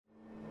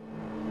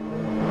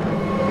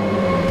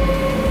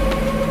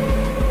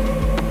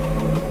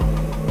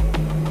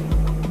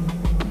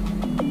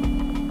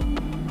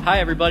Hi,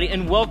 everybody,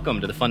 and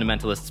welcome to the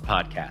Fundamentalists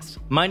Podcast.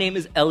 My name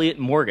is Elliot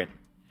Morgan,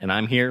 and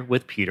I'm here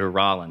with Peter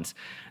Rollins.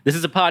 This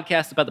is a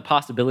podcast about the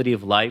possibility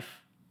of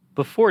life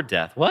before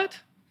death.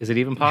 What? Is it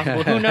even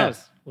possible? Who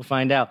knows? We'll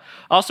find out.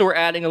 Also, we're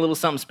adding a little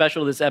something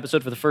special to this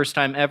episode for the first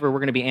time ever. We're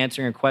going to be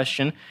answering a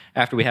question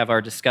after we have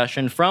our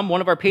discussion from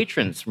one of our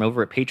patrons from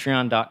over at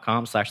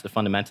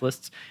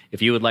patreon.com/thefundamentalists.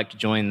 If you would like to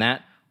join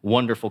that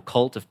wonderful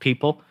cult of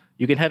people,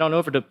 you can head on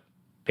over to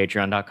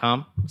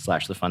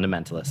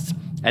patreon.com/thefundamentalists.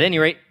 At any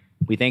rate,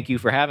 we thank you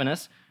for having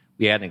us.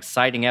 We had an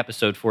exciting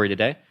episode for you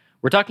today.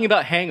 We're talking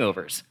about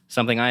hangovers,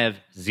 something I have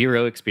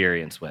zero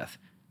experience with.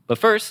 But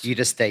first... You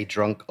just stay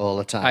drunk all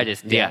the time.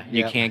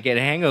 You can't get a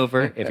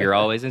hangover if you're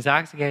always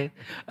intoxicated.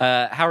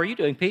 How are you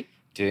doing, Pete?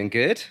 Doing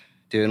good.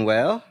 Doing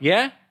well.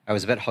 Yeah? I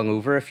was a bit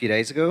hungover a few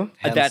days ago.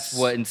 That's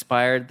what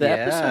inspired the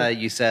episode? Yeah,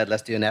 you said,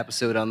 let's do an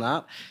episode on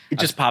that. It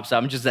just pops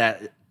up. It's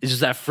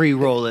just that free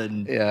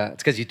rolling. Yeah,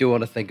 it's because you don't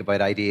want to think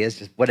about ideas.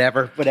 Just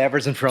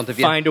whatever's in front of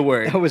you. Find a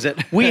word. That was it.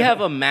 We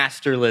have a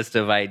master list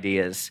of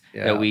ideas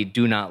that we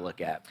do not look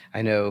at.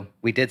 I know.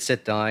 We did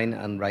sit down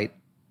and write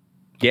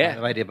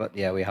an idea, but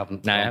we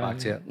haven't gone back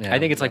to it. Yeah. I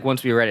think it's like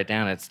once we write it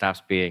down, it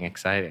stops being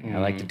exciting. I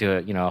like to do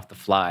it, off the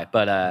fly.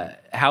 But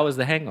how was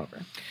the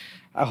hangover?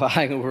 Oh,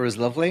 hangover was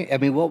lovely. I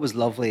mean, what was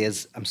lovely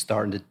is I'm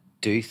starting to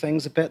do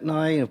things a bit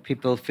now.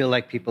 People feel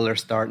like people are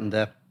starting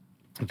to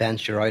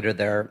venture out of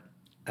their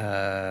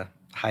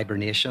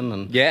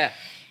hibernation.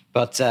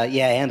 But I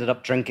ended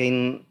up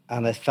drinking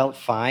and it felt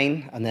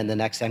fine. And then the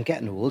next day, I'm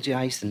getting old.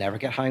 I used to never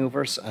get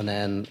hangovers. And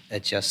then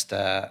it just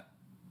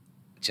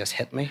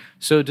hit me.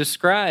 So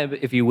describe,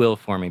 if you will,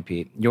 for me,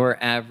 Pete,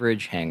 your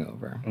average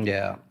hangover.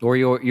 Yeah. Or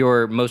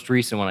your most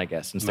recent one, I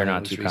guess, since they're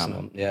not too common.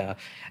 One. Yeah.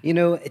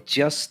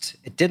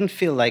 It didn't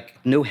feel like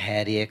no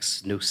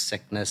headaches, no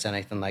sickness,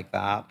 anything like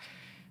that,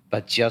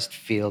 but just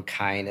feel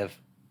kind of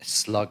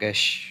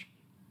sluggish,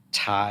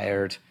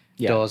 tired.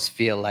 Yeah. Does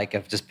feel like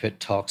I've just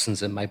put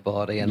toxins in my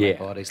body and my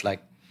body's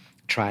like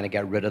trying to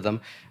get rid of them.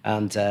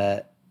 And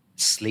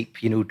sleep,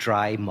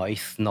 dry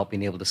mouth, not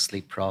being able to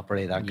sleep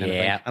properly, that kind of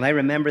thing. And I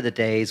remember the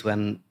days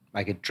when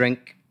I could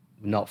drink,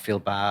 not feel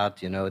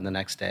bad, in the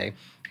next day.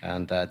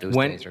 And those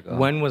days are gone.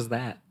 When was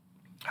that?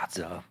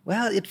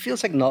 Well, it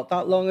feels like not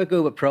that long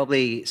ago, but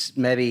probably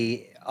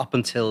maybe up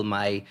until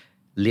my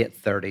late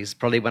 30s,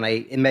 probably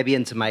maybe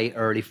into my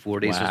early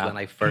 40s was when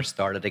I first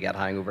started to get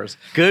hangovers.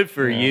 Good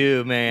for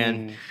you,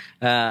 man.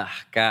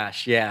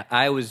 Gosh, yeah.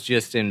 I was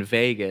just in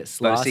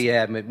Vegas.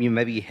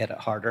 Maybe you hit it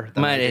harder.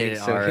 Might hit it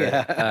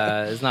harder.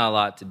 There's not a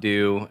lot to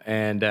do,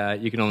 and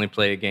you can only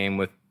play a game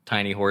with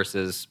tiny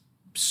horses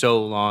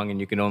so long, and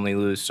you can only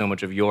lose so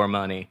much of your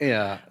money.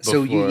 Yeah.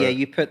 So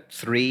you put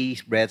 3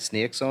 red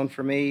snakes on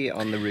for me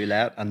on the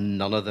roulette, and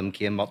none of them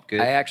came up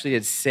good. I actually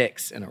did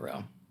 6 in a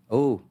row.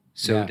 Oh.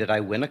 So did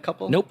I win a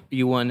couple? Nope,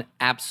 you won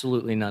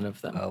absolutely none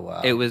of them. Oh,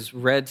 wow. It was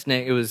red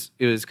snake. It was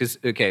because,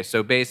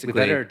 so basically... We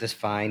better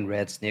define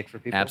red snake for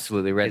people.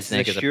 Absolutely, red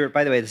snake is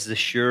by the way, this is a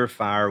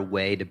surefire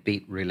way to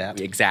beat roulette.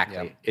 Exactly.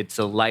 Yep. It's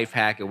a life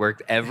hack. It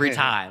worked every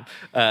time.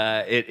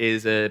 It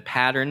is a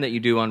pattern that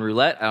you do on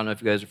roulette. I don't know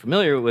if you guys are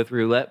familiar with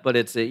roulette, but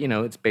it's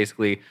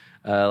basically...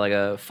 like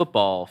a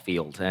football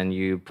field, and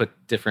you put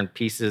different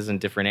pieces in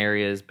different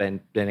areas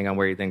depending on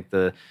where you think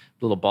the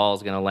little ball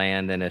is going to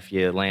land. And if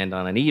you land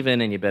on an even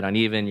and you bet on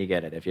even, you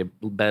get it. If you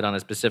bet on a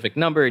specific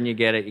number and you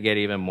get it, you get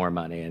even more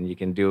money. And you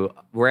can do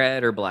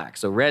red or black.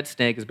 So red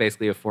snake is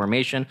basically a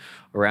formation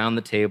around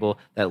the table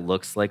that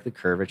looks like the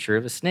curvature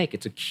of a snake.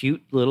 It's a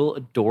cute little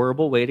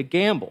adorable way to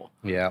gamble.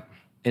 Yeah.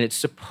 And it's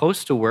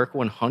supposed to work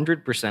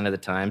 100% of the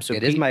time. So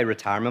it is my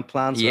retirement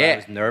plan, so I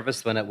was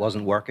nervous when it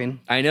wasn't working.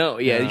 I know.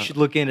 Yeah, you should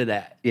look into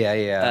that.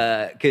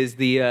 Yeah. Because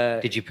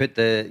did you put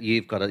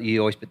you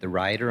always put the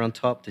rider on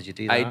top? Did you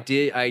do that? I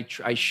did.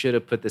 I should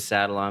have put the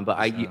saddle on, but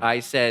I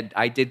said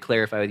I did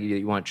clarify with you that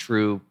you want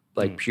true,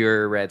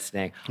 pure red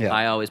snake. Yeah.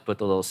 I always put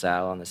the little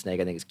saddle on the snake.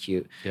 I think it's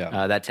cute.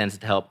 Yeah. That tends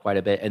to help quite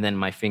a bit. And then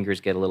my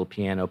fingers get a little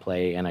piano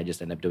play, and I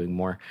just end up doing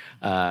more.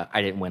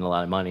 I didn't win a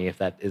lot of money, if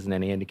that isn't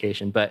any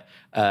indication. But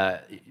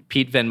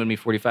Pete Venmoed me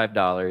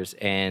 $45,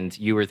 and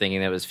you were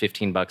thinking that was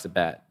 $15 a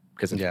bet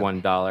because it's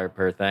 $1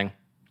 per thing.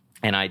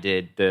 And I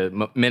did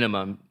the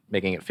minimum,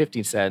 making it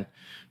 50 cents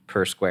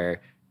per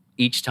square.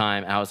 Each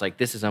time, I was like,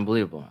 this is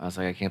unbelievable. I was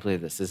like, I can't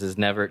believe this. It's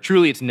never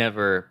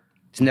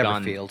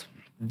failed.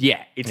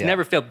 Yeah, it's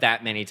never failed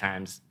that many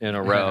times in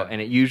a row.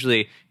 And it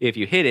usually, if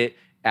you hit it,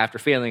 after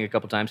failing a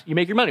couple times, you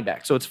make your money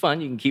back. So it's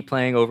fun. You can keep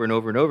playing over and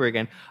over and over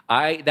again.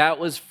 That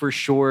was for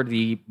sure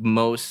the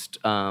most,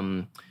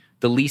 the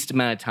least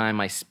amount of time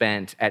I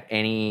spent at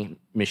any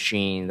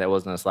machine that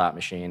wasn't a slot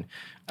machine.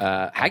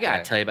 I got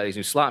to tell you about these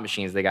new slot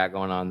machines they got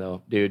going on,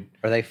 though, dude.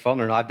 Are they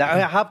fun or not?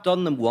 I have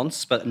done them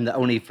once, but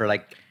only for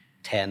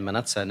 10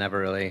 minutes. I never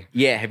really...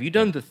 Yeah, have you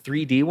done the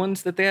 3D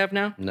ones that they have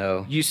now?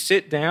 No. You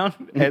sit down,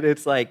 and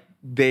it's like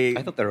they...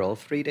 I thought they were all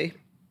 3D.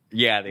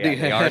 Yeah,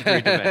 they are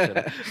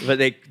 3-dimensional. But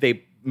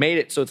they made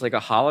it so it's like a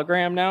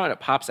hologram now, and it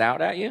pops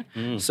out at you.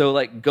 So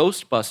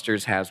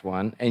Ghostbusters has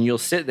one, and you'll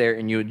sit there,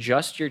 and you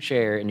adjust your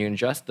chair, and you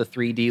adjust the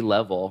 3D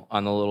level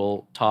on the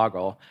little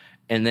toggle,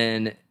 and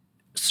then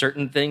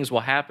certain things will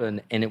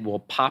happen and it will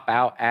pop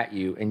out at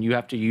you, and you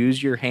have to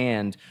use your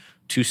hand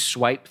to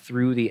swipe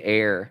through the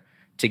air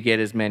to get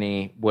as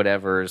many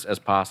whatevers as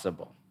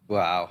possible.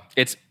 Wow.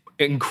 It's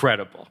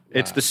incredible. Wow.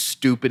 It's the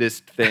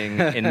stupidest thing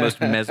and most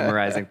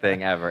mesmerizing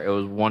thing ever. It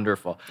was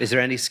wonderful. Is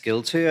there any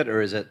skill to it,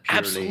 or is it purely...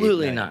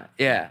 Absolutely not.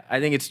 Yeah. I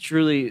think it's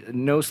truly...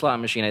 No slot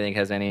machine, I think,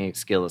 has any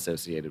skill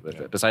associated with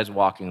it, besides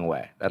walking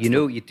away. That's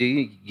you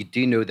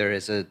do know there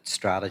is a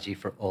strategy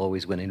for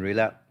always winning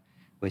roulette,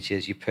 which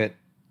is you put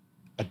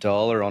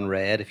 $1 on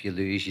red. If you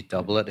lose, you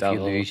double it. If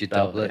you lose, you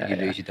double it. You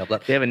lose, you double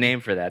it. They have a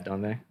name for that,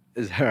 don't they?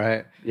 Is that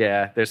right?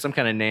 Yeah, there's some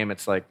kind of name.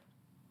 It's like,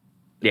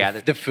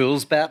 the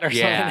fool's bet or something.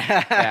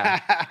 Yeah.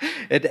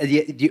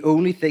 The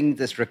only thing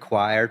that's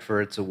required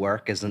for it to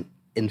work is an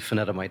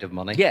infinite amount of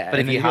money. Yeah,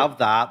 but if you have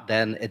that,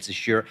 then it's a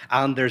sure.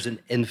 And there's an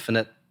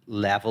infinite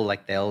level,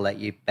 like they'll let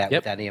you bet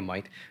with any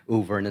amount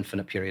over an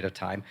infinite period of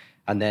time,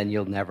 and then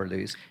you'll never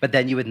lose. But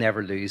then you would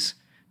never lose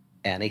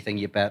anything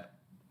you bet.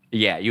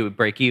 Yeah, you would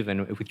break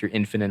even with your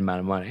infinite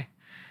amount of money.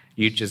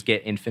 You'd just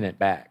get infinite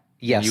back.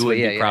 Yes, you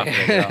wouldn't be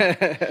profiting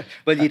at all.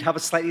 Well, you'd have a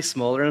slightly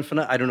smaller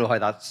infinite. I don't know how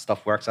that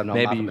stuff works. I'm not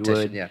a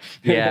mathematician.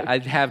 Yeah, I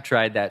have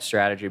tried that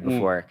strategy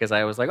before because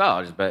I was like,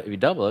 I'll just bet if you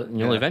double it and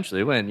you'll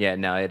eventually win. Yeah,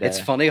 no,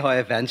 it's funny how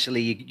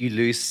eventually you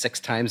lose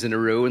 6 times in a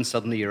row and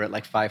suddenly you're at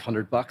like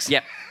 $500.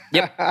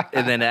 Yep.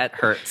 And then that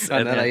hurts.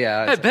 And then,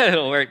 I bet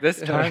it'll work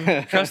this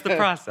time. Trust the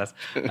process.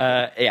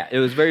 It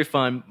was very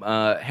fun.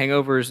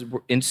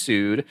 Hangovers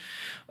ensued.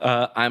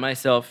 I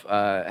myself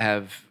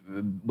have,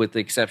 with the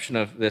exception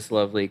of this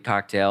lovely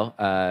cocktail,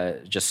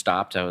 just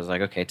stopped. I was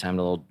like, okay, time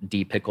to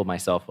de-pickle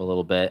myself a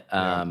little bit,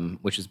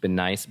 which has been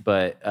nice.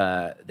 But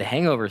the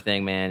hangover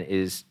thing, man,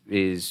 is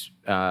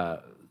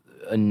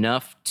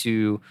enough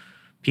to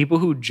people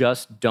who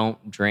just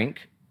don't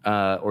drink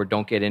or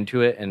don't get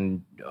into it,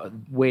 and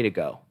way to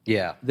go.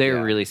 Yeah.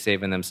 They're really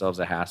saving themselves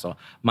a hassle.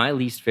 My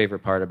least favorite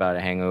part about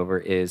a hangover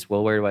is,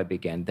 well, where do I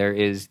begin? There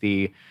is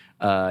the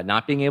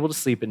not being able to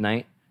sleep at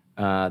night.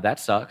 That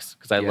sucks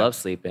because I love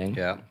sleeping.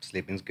 Yeah,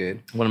 sleeping's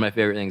good. One of my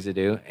favorite things to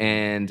do.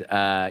 And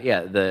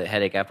the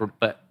headache after.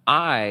 But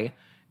I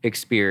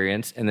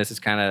experience, and this is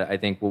kind of, I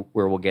think,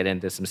 where we'll get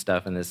into some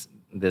stuff in this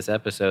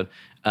episode,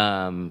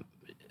 and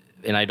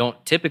I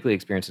don't typically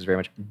experience this very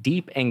much,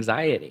 deep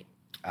anxiety.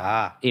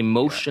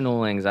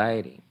 Emotional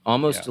anxiety.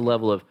 Almost a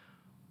level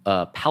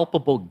of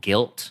palpable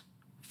guilt.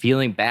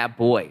 Feeling bad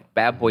boy.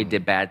 Bad boy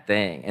did bad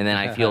thing. And then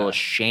I feel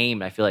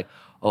ashamed. I feel like,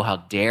 oh, how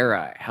dare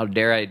I? How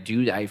dare I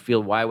do that? I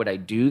feel, why would I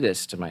do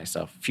this to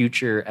myself?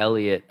 Future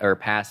Elliot, or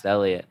past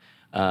Elliot,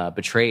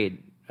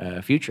 betrayed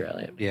future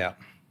Elliot. Yeah.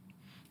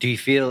 Do you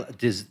feel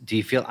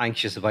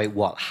anxious about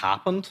what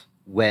happened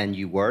when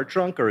you were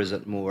drunk, or is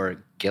it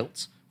more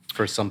guilt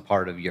for some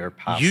part of your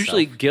past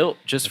Usually self? Guilt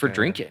just for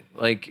drinking.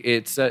 Like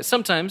it's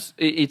sometimes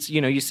it's,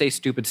 you say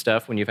stupid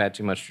stuff when you've had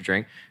too much to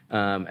drink,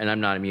 and I'm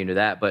not immune to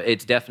that. But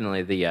it's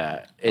definitely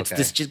it's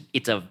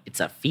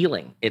a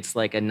feeling. It's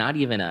like not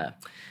even a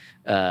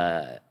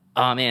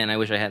oh man, I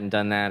wish I hadn't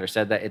done that or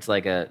said that. It's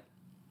like a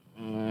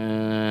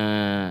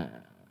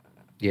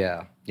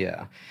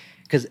yeah.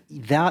 Because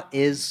that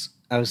is.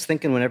 I was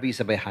thinking whenever you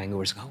said about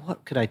hangovers,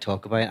 what could I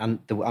talk about? And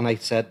I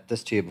said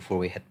this to you before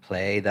we hit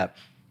play, that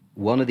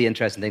one of the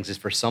interesting things is,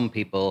 for some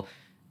people,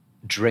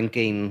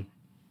 drinking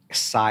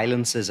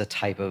silences a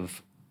type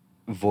of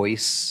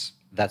voice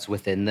that's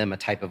within them, a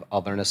type of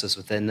otherness is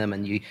within them,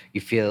 and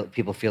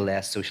people feel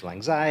less social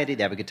anxiety,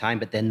 they have a good time,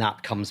 but then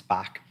that comes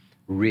back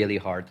really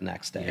hard the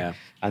next day. Yeah.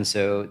 And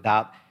so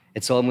that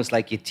it's almost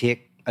like you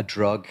take a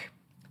drug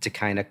to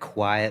kind of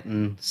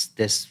quieten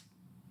this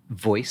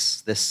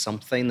voice, this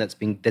something that's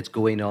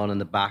going on in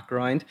the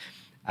background,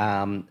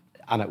 and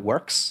it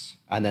works.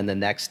 And then the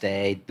next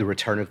day, the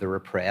return of the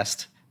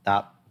repressed,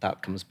 that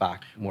comes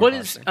back more. What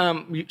is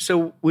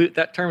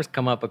that term has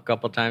come up a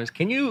couple times.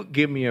 Can you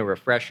give me a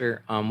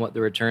refresher on what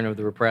the return of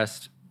the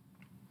repressed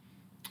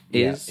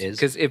is?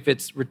 Because if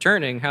it's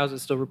returning, how is it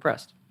still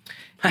repressed?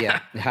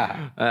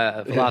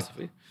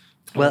 Philosophy.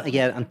 Well,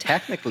 yeah, and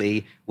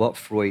technically, what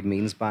Freud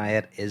means by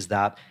it is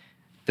that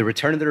the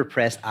return of the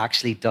repressed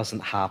actually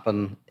doesn't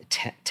happen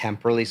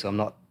temporally.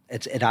 So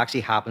it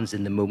actually happens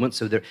in the moment.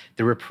 So the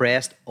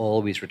repressed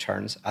always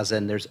returns, as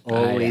in there's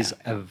always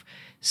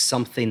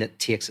something that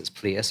takes its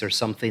place, or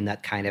something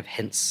that kind of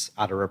hints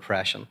at a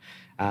repression.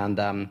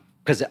 And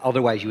because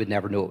otherwise you would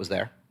never know it was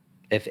there.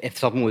 If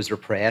something was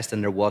repressed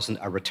and there wasn't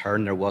a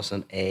return, there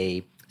wasn't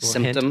a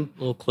symptom,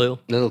 little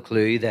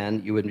clue,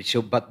 then you wouldn't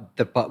show.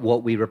 But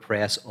what we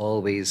repress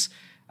always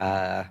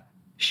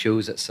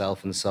shows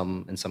itself in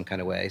some kind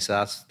of way.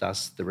 So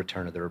that's the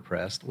return of the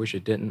repressed. Wish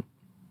it didn't.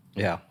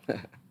 Yeah.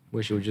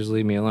 Wish it would just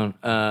leave me alone.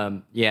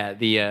 When you get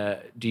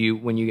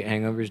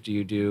hangovers,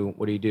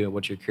 what do you do?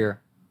 What's your cure?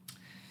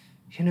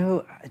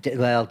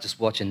 Just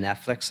watching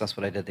Netflix. That's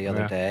what I did the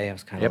other day. I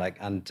was kind of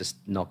I'm just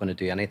not going to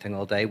do anything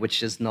all day,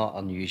 which is not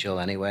unusual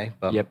anyway.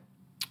 But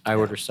I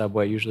order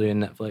Subway usually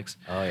in Netflix.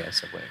 Oh yeah,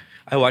 Subway.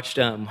 I watched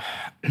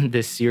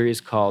this series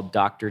called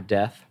Dr.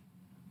 Death.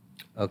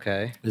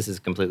 Okay. This is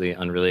completely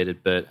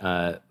unrelated,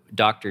 but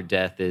Dr.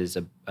 Death is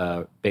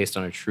based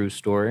on a true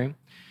story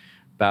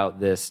about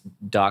this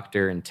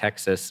doctor in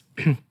Texas,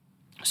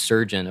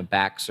 surgeon, a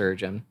back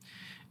surgeon,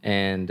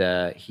 and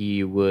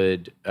he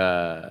would,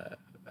 out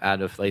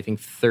of I think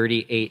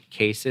 38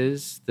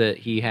 cases that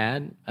he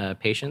had,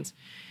 patients,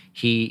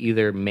 he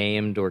either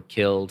maimed or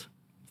killed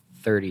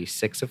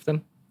 36 of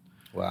them.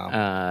 Wow.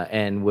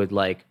 And would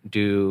like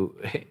do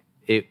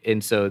it,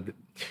 and so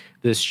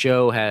this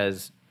show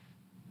has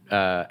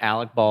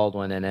Alec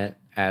Baldwin in it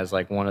as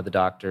like one of the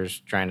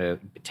doctors trying to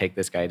take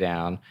this guy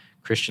down.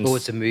 Christian. Oh,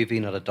 it's a movie,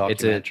 not a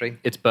documentary.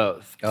 It's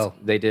both. Oh,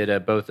 they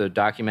did both a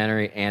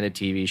documentary and a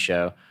TV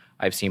show.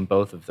 I've seen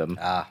both of them.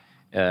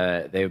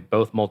 They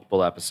both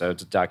multiple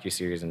episodes, a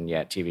docuseries and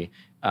TV,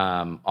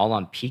 all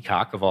on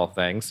Peacock of all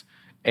things.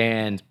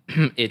 And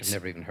it's I've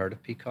never even heard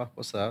of Peacock.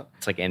 What's that?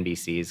 It's like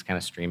NBC's kind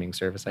of streaming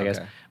service, I guess.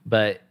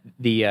 But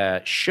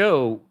the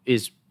show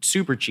is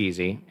super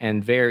cheesy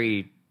and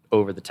very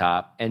over the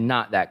top and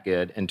not that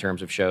good in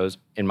terms of shows,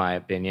 in my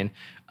opinion.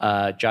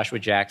 Joshua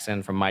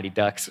Jackson from Mighty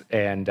Ducks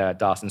and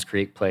Dawson's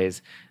Creek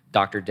plays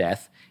Dr.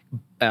 Death.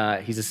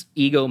 He's this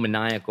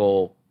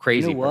egomaniacal,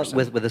 crazy You know what?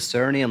 person. With a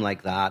surname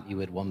like that, you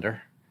would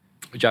wonder.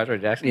 Joshua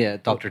Jackson? Yeah,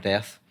 Dr.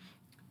 Death.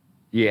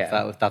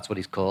 Yeah. If that's what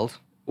he's called.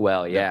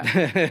 Well,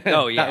 yeah.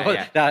 Oh,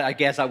 yeah, I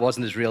guess that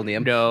wasn't his real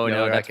name. No,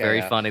 that's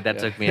very funny. That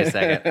took me a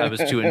second. I was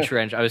too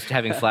entrenched. I was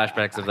having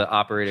flashbacks of the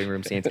operating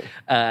room scenes.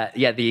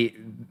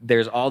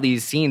 There's all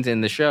these scenes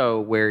in the show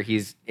where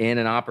he's in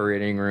an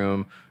operating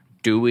room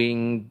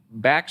doing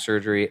back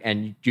surgery,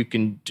 and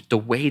the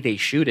way they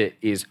shoot it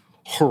is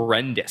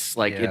horrendous.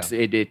 Like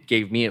it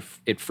gave me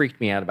it freaked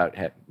me out about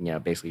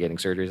basically getting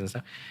surgeries and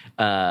stuff.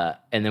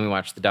 And then we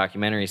watched the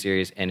documentary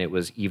series, and it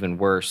was even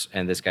worse.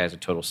 And this guy's a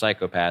total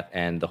psychopath.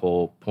 And the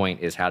whole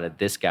point is, how did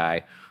this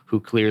guy, who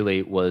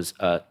clearly was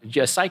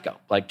just psycho,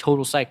 like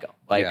total psycho,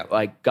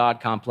 like God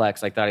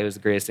complex, like thought he was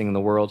the greatest thing in the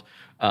world,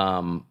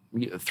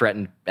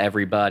 threatened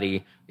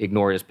everybody,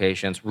 ignored his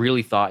patients,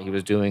 really thought he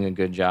was doing a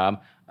good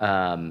job.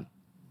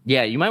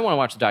 You might want to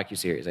watch the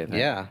docuseries, I think.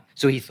 Yeah.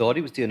 So he thought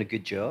he was doing a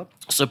good job?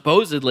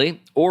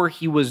 Supposedly, or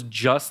he was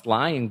just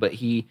lying, but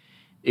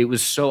it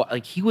was so,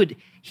 like, he would,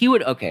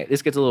 okay,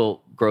 this gets a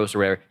little gross or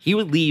whatever. He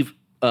would leave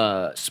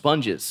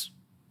sponges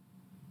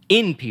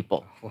in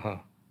people.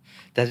 Wow.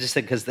 That's just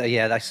because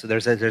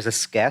there's a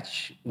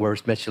sketch where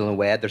it's Mitchell and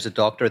Webb. There's a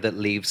doctor that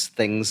leaves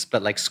things,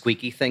 but like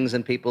squeaky things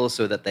in people,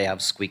 so that they have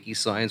squeaky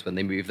sounds when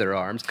they move their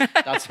arms.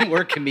 That's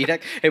more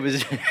comedic. It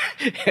was,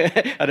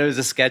 and it was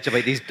a sketch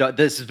about these.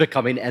 This is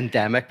becoming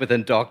endemic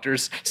within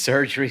doctors'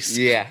 surgeries.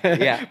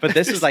 Yeah. But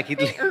this is like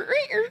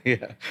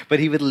but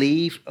he would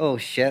leave. Oh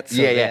shit. So,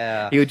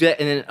 He would do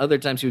that, and then other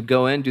times he would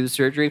go in, do the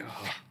surgery,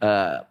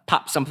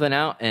 pop something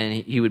out, and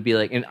he would be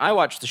like. And I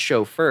watched the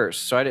show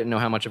first, so I didn't know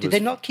how much of it. Did they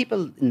not keep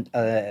a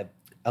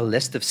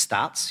list of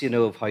stats,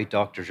 of how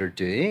doctors are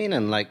doing,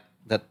 and like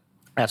that?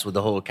 That's what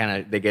the whole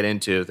kind of they get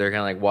into. They're kind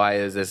of like, why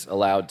is this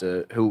allowed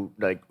to?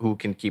 Who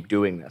can keep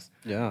doing this?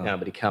 Yeah.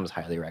 But he comes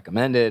highly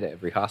recommended.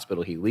 Every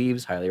hospital he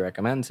leaves highly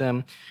recommends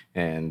him,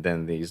 and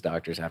then these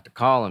doctors have to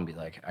call and be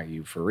like, "Are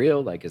you for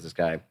real? Like, is this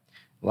guy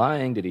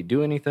lying? Did he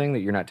do anything that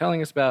you're not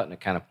telling us about?" And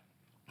it kind of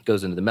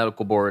goes into the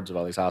medical boards of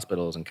all these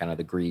hospitals and kind of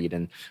the greed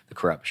and the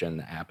corruption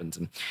that happens.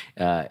 And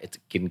it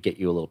can get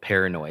you a little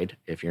paranoid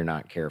if you're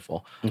not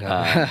careful.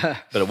 But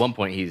at one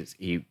point,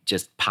 he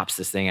just pops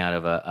this thing out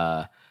of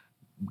a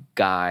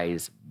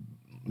guy's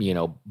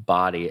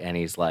body, and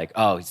he's like,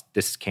 "Oh,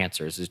 this is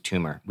cancer. This is a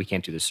tumor. We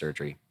can't do this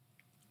surgery.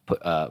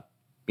 Sew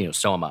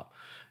him up."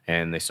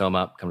 And they sew him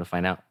up. Come to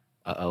find out,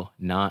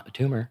 not a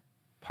tumor.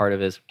 Part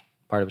of his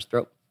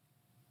throat.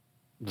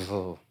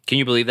 Oh. Can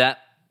you believe that?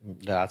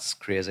 That's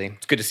crazy.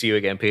 It's good to see you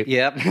again, Pete.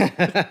 Yep.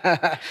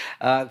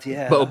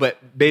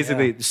 But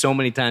basically, so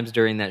many times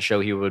during that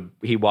show,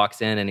 he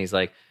walks in and he's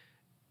like,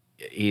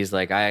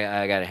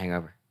 I got a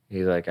hangover.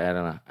 He's like, I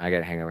don't know, I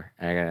got a hangover.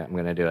 I'm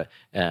gonna do it.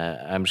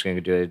 I'm just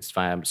gonna do it. It's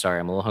fine. I'm sorry.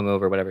 I'm a little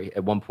hungover. Whatever.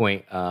 At one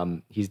point,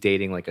 he's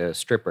dating like a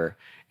stripper,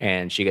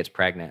 and she gets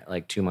pregnant.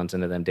 Like 2 months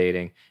into them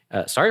dating.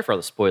 Sorry for all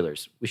the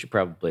spoilers. We should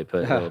probably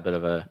put a little bit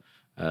of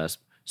a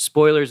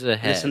spoilers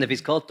ahead. Listen, if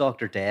he's called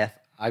Dr. Death,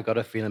 I've got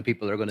a feeling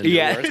people are going to know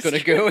where it's going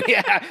to go.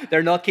 Yeah,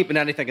 they're not keeping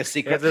anything a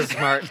secret. It's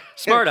a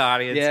smart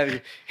audience.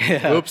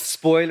 Yeah. Oops.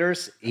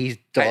 Spoilers.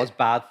 He does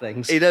bad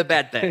things. He does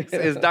bad things.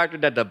 His doctor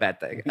does a bad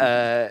thing.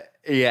 But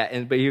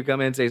he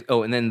come in and says,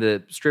 and then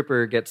the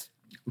stripper gets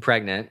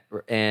pregnant,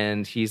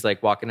 and he's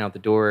like walking out the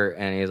door,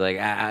 and he's like,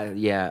 I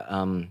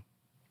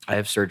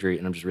have surgery,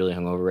 and I'm just really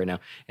hungover right now.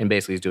 And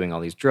basically, he's doing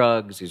all these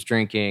drugs, he's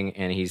drinking,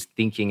 and he's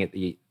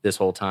thinking this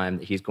whole time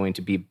that he's going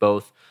to be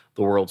both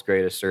the world's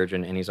greatest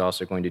surgeon, and he's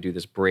also going to do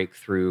this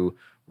breakthrough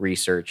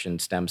research in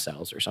stem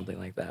cells or something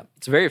like that.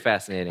 It's very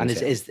fascinating. And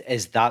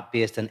is that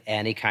based on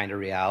any kind of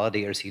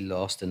reality, or is he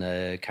lost in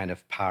a kind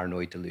of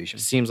paranoid delusion?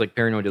 It seems like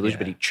paranoid delusion,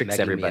 but he tricks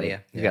everybody. Yeah.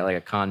 He's got like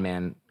a con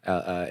man.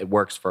 It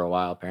works for a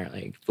while,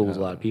 apparently. He fools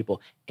a lot of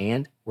people.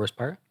 And worst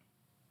part?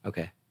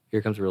 Okay,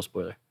 here comes a real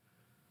spoiler.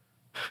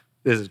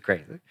 This is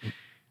crazy.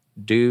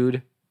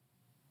 Dude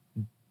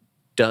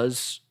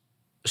does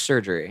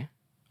surgery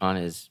on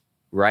his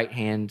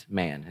right-hand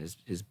man,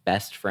 his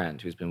best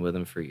friend who's been with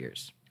him for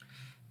years.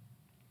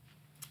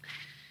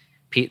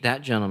 Pete,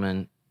 that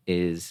gentleman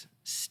is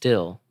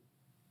still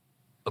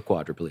a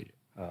quadriplegic.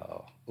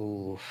 Oh,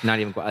 ooh. Not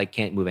even,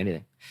 can't move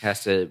anything.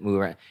 Has to move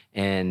around.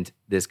 And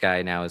this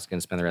guy now is going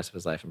to spend the rest of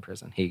his life in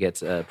prison. He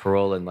gets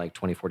parole in like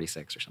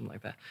 2046 or something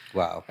like that.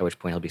 Wow. At which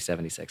point he'll be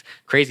 76.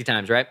 Crazy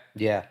times, right?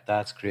 Yeah,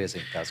 that's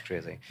crazy. That's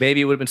crazy.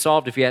 Maybe it would have been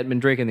solved if he hadn't been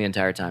drinking the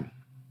entire time.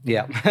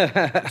 Yeah.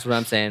 That's what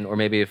I'm saying. Or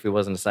maybe if he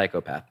wasn't a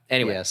psychopath.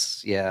 Anyway.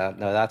 Yes. Yeah.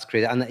 No, that's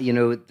crazy. And,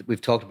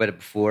 we've talked about it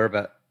before,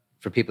 but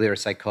for people who are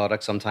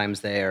psychotic,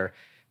 sometimes they're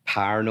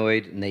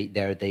paranoid and they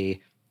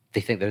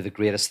think they're the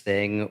greatest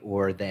thing,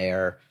 or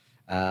they're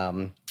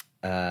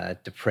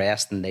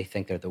depressed and they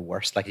think they're the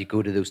worst. Like, you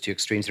go to those two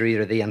extremes. They're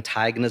either the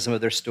antagonism of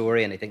their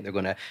story and they think they're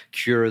going to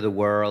cure the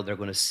world, they're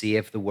going to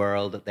save the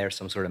world, that they're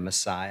some sort of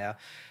messiah,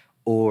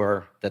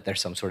 or that they're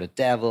some sort of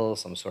devil,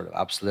 some sort of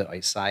absolute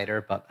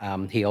outsider. But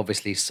he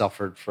obviously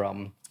suffered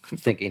from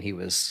thinking he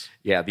was...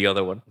 Yeah, the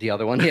other one. The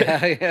other one,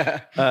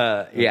 yeah.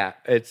 Yeah,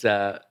 it's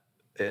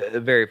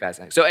very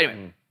fascinating. So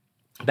anyway...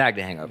 Back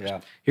to hangovers. Yeah.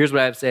 Here's what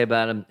I have to say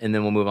about him, and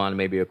then we'll move on to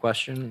maybe a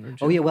question or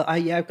two. Oh yeah, well,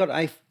 I've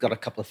got a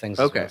couple of things.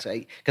 Okay. To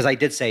say, because I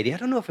did say, I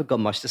don't know if I've got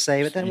much to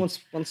say, but then once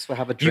we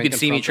have a drink, you can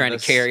see me trying to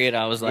carry it.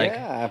 I was like,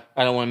 I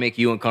don't want to make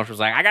you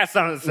uncomfortable. I was like, I got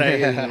something to say.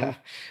 Yeah.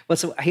 Well,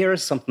 so here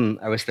is something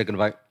I was thinking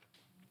about,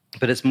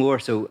 but it's more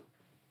so.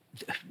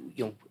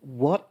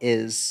 What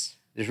is?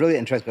 There's really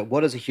interesting.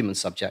 What is a human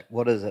subject?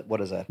 What is it? What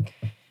is it?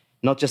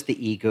 Not just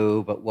the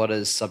ego, but what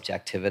is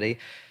subjectivity?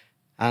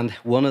 And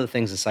one of the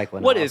things in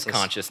psychoanalysis... What is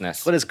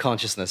consciousness? What is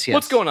consciousness, yes.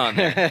 What's going on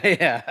there?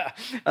 Yeah.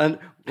 And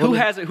who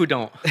has it, who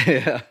don't?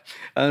 Yeah.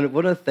 And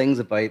one of the things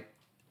about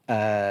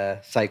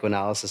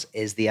psychoanalysis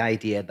is the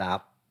idea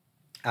that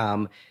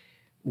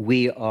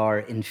we are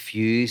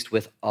infused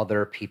with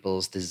other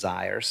people's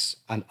desires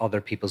and other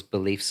people's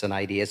beliefs and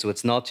ideas. So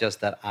it's not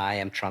just that I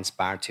am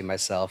transparent to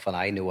myself and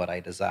I know what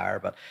I desire,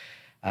 but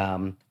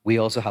we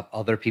also have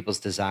other people's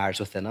desires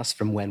within us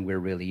from when we're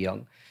really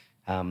young.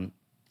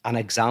 An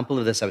example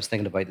of this I was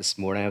thinking about this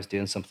morning. I was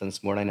doing something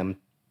this morning, and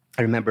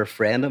I remember a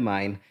friend of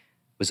mine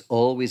was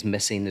always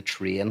missing the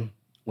train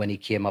when he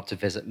came up to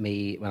visit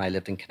me when I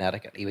lived in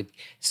Connecticut. He would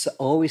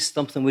always,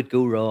 something would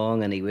go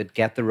wrong, and he would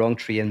get the wrong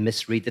train,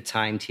 misread the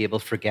timetable,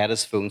 forget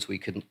his phone, so he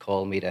couldn't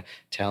call me to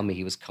tell me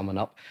he was coming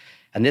up.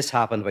 And this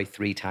happened about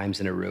 3 times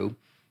in a row.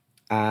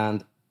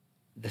 And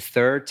the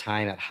third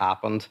time it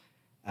happened,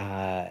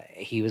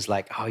 he was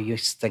like, "Oh, you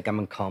think I'm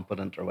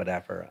incompetent or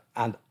whatever."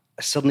 And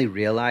I suddenly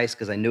realized,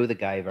 because I know the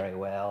guy very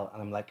well,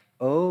 and I'm like,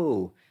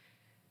 oh,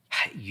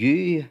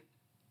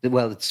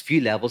 well, it's a few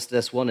levels to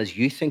this. One is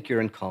you think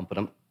you're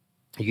incompetent,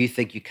 you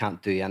think you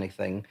can't do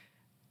anything,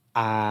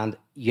 and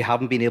you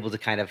haven't been able to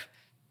kind of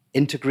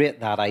integrate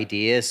that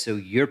idea, so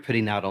you're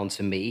putting that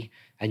onto me,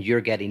 and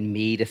you're getting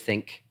me to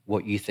think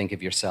what you think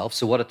of yourself.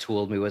 So what it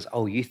told me was,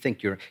 oh, you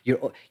think you're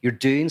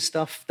doing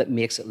stuff that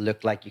makes it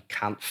look like you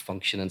can't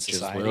function in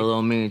society. Just little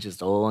old me,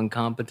 just old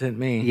incompetent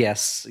me.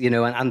 Yes,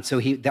 and so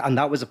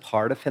that was a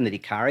part of him that he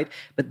carried.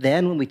 But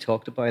then when we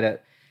talked about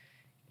it,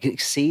 you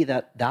see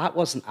that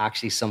wasn't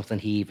actually something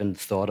he even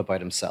thought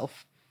about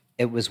himself.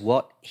 It was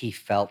what he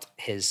felt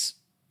his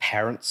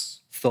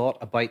parents thought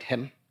about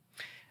him,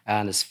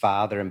 and his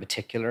father in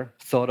particular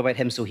thought about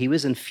him. So he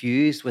was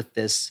infused with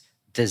this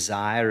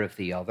desire of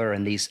the other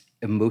and these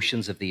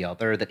emotions of the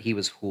other that he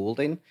was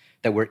holding,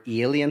 that were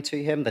alien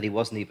to him, that he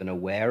wasn't even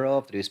aware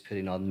of, that he was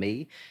putting on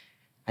me.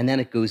 And then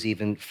it goes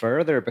even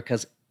further,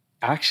 because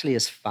actually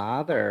his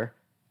father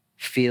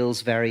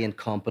feels very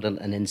incompetent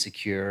and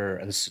insecure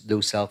and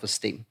low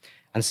self-esteem.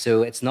 And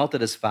so it's not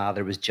that his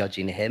father was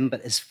judging him,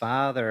 but his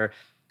father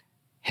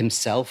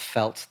himself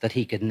felt that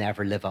he could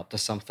never live up to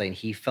something.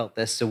 He felt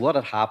this. So what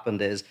had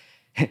happened is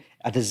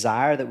a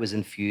desire that was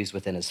infused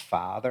within his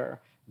father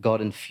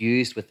got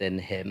infused within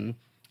him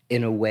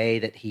in a way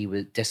that he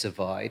was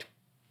disavowed.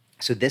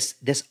 So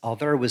this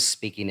other was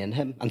speaking in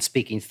him and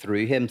speaking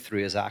through him,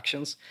 through his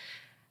actions.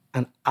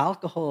 And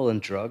alcohol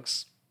and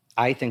drugs,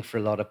 I think for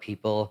a lot of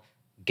people,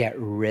 get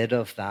rid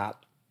of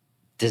that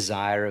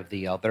desire of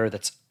the other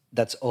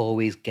that's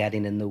always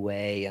getting in the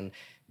way and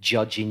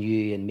judging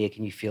you and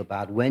making you feel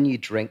bad. When you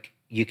drink,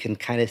 you can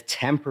kind of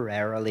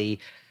temporarily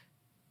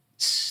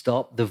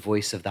stop the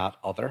voice of that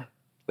other,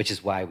 which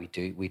is why we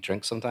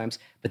drink sometimes.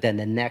 But then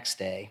the next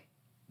day,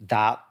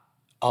 that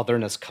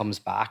otherness comes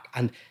back.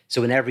 And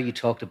so whenever you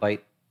talked about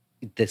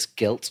this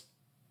guilt,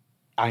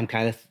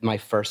 my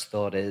first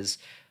thought is,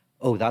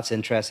 oh, that's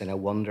interesting. I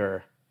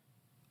wonder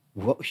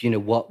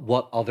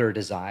what other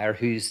desire,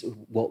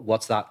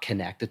 what's that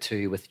connected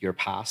to with your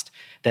past,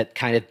 that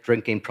kind of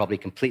drinking probably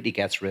completely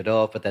gets rid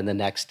of, but then the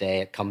next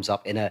day it comes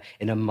up in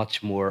a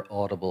much more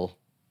audible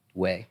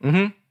way.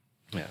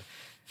 Mm-hmm. Yeah.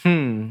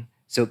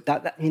 So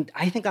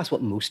I think that's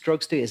what most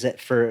drugs do, is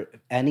that for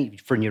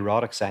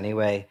neurotics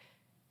anyway,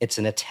 it's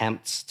an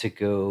attempt to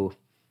go,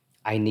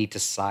 I need to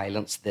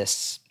silence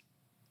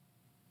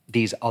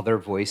these other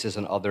voices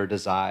and other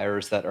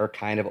desires that are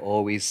kind of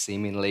always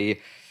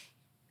seemingly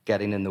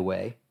getting in the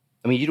way.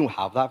 I mean, you don't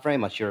have that very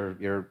much.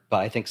 But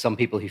I think some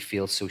people who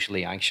feel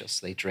socially anxious,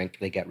 they drink,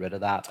 they get rid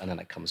of that, and then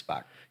it comes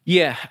back.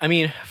 Yeah, I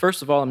mean,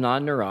 first of all, I'm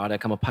not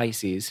neurotic. I'm a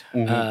Pisces,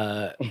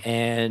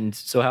 and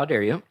so how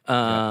dare you?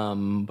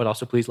 But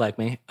also, please like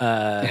me.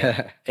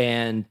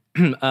 And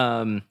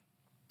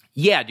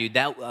yeah, dude,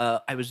 that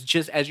I was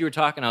just as you were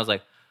talking, I was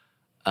like,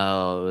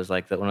 oh, it was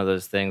like one of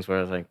those things where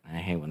I was like, I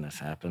hate when this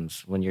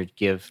happens when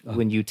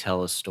you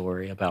tell a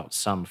story about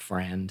some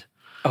friend,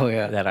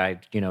 that I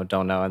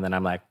don't know, and then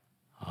I'm like,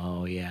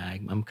 oh yeah,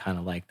 I'm kind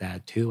of like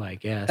that too, I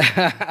guess.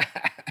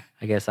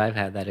 I guess I've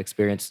had that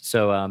experience.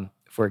 So,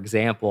 for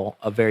example,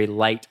 a very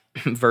light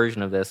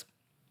version of this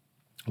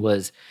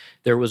was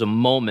there was a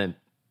moment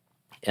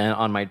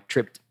on my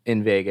trip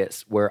in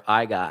Vegas where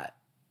I got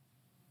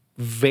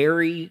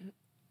very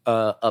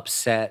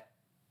upset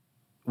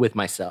with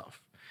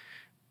myself.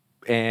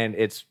 And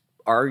it's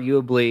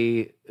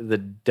arguably the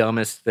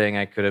dumbest thing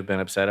I could have been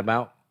upset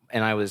about.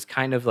 And I was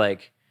kind of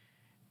like,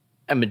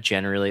 I'm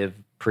generally a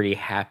pretty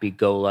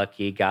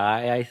happy-go-lucky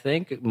guy, I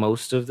think,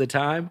 most of the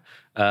time.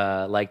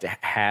 Like to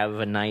have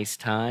a nice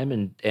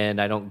time,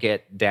 and I don't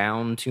get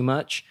down too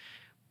much.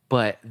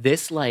 But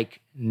this,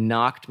 like,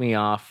 knocked me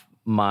off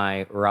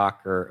my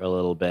rocker a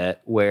little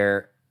bit,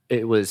 where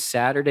it was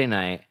Saturday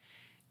night,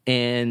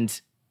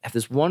 and at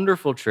this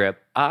wonderful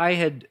trip, I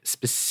had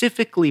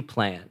specifically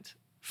planned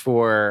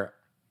for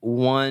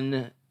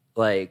one,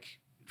 like,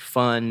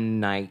 fun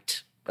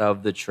night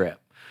of the trip.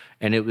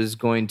 And it was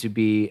going to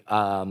be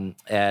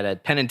at a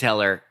Penn and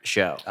Teller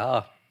show.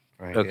 Oh,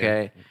 right.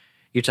 Okay. Good.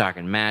 You're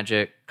talking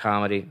magic,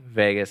 comedy,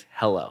 Vegas.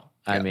 Hello.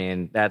 Yep. I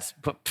mean, that's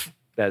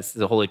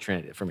the holy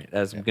trinity for me.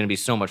 That's going to be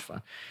so much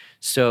fun.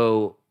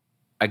 So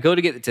I go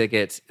to get the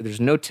tickets.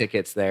 There's no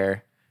tickets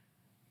there.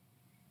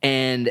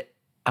 And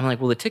I'm like,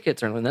 well, the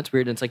tickets aren't loading. That's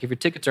weird. And it's like, if your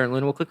tickets aren't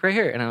loading, we'll click right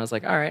here. And I was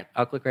like, all right,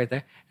 I'll click right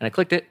there. And I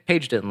clicked it.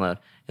 Page didn't load.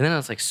 And then I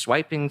was like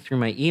swiping through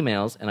my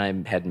emails, and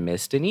I had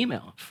missed an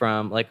email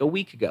from like a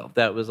week ago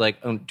that was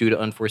like, due to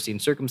unforeseen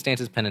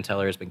circumstances, Penn and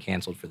Teller has been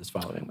canceled for this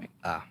following week.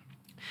 I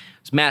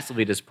was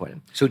massively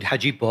disappointed. So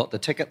had you bought the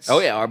tickets? Oh,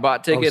 yeah, I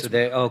bought tickets.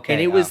 Okay.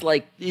 And it was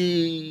like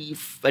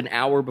an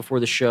hour before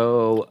the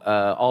show,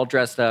 all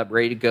dressed up,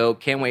 ready to go.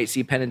 Can't wait to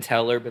see Penn and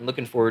Teller. Been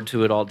looking forward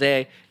to it all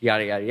day,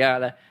 yada, yada,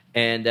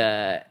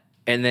 yada.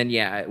 And then,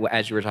 yeah,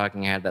 as you were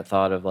talking, I had that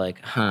thought of like,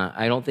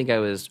 I don't think I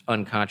was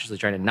unconsciously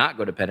trying to not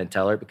go to Penn and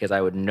Teller because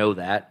I would know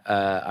that.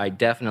 I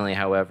definitely,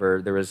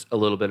 however, there was a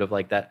little bit of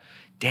like that,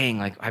 dang,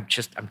 like I'm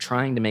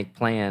trying to make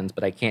plans,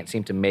 but I can't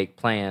seem to make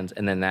plans.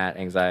 And then that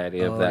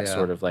anxiety of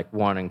sort of like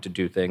wanting to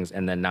do things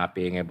and then not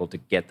being able to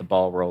get the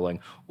ball rolling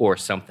or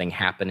something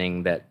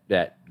happening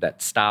that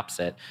stops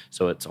it.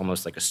 So it's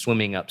almost like a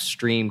swimming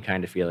upstream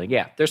kind of feeling.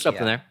 Yeah, there's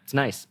something there. It's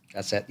nice.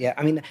 That's it. Yeah,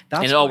 I mean,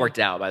 and it all worked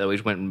out, by the way. We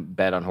just went and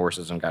bet on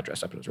horses and got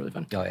dressed up. It was really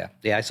fun. Oh, yeah.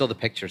 Yeah, I saw the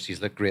pictures.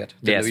 He's looked great.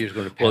 Yes.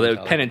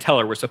 Penn and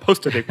Teller were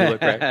supposed to make me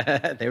look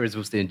right. They were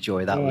supposed to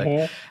enjoy that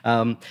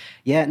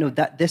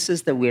look. This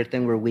is the weird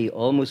thing where we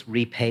almost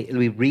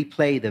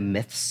replay the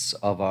myths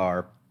of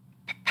our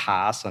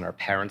past and our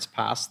parents'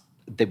 past.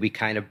 That we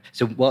kind of...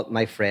 So what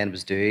my friend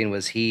was doing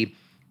was he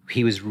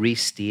was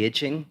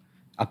restaging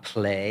a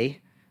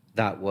play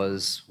that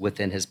was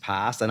within his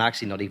past, and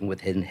actually not even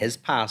within his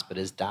past, but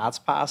his dad's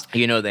past.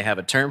 You know, they have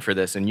a term for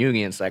this in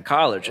Jungian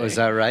psychology. Oh, is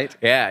that right?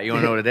 Yeah, you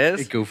want to know what it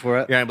is? Go for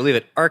it. You're going to believe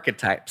it.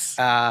 Archetypes.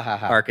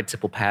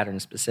 Archetypal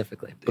patterns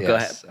specifically. But go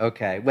ahead.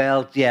 Okay.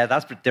 Well, yeah,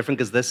 that's different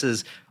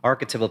because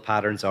archetypal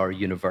patterns are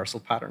universal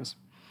patterns.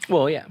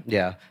 Well, yeah.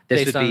 Yeah.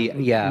 This would be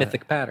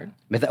mythic pattern.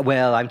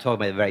 Well, I'm talking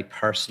about a very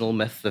personal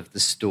myth of the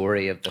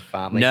story of the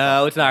family.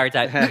 No, it's not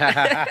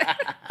archetype.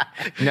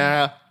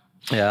 No.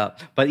 Yeah,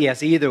 but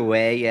yes, either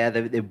way, yeah,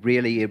 the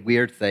really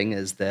weird thing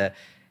is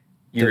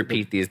you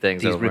repeat these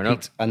things over and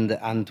over.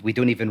 And we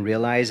don't even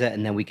realize it,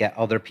 and then we get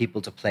other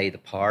people to play the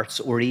parts,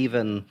 or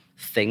even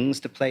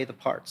things to play the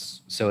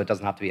parts. So it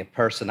doesn't have to be a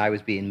person. I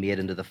was being made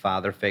into the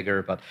father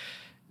figure, but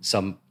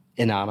some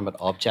inanimate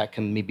object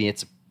can maybe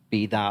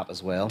be that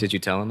as well. Did you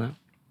tell him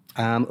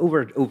that?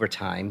 Over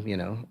time, you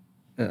know.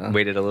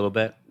 Waited a little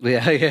bit?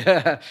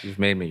 Yeah. You've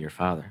made me your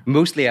father.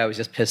 Mostly I was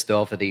just pissed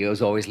off that he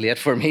was always late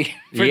for me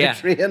for the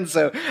train.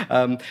 So,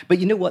 but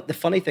you know what? The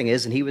funny thing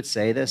is, and he would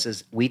say this,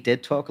 is we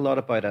did talk a lot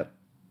about it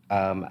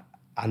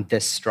and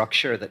this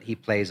structure that he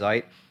plays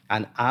out.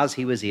 And as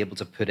he was able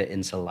to put it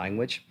into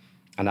language,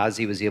 and as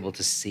he was able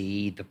to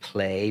see the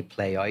play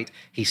out,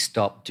 he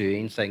stopped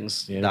doing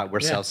things that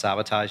were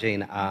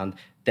self-sabotaging. And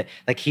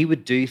like he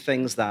would do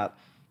things that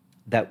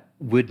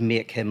would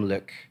make him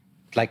look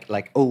like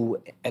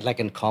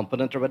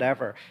incompetent or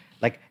whatever.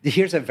 Like,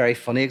 here's a very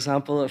funny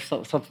example of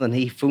something.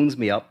 He phones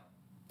me up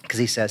because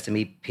he says to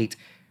me, Pete,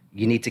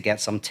 you need to get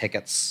some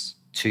tickets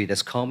to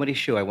this comedy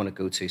show I want to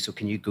go to. So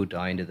can you go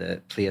down to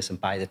the place and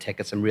buy the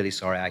tickets? I'm really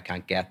sorry I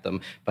can't get them,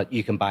 but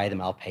you can buy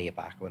them. I'll pay you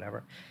back or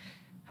whatever.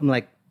 I'm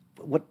like,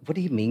 what do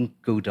you mean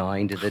go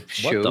down to the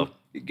show?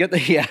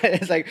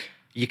 It's like,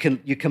 you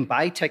can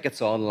buy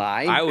tickets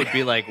online. I would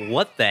be like,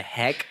 what the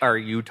heck are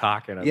you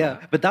talking about? Yeah,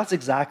 but that's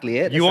exactly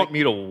it. You want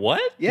me to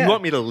what? Yeah. You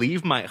want me to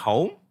leave my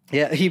home?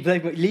 Yeah, he'd be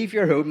like, leave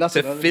your home. That's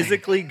to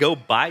physically go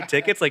buy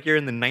tickets like you're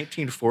in the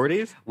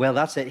 1940s? Well,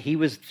 that's it.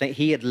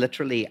 He had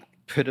literally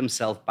put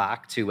himself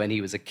back to when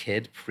he was a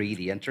kid, pre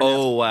the internet.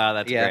 Oh wow,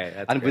 that's great.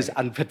 That's and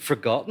great. had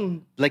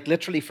forgotten, like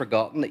literally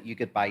forgotten that you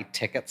could buy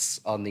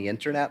tickets on the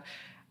internet.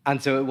 And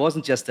so it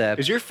wasn't just a...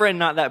 Is your friend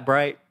not that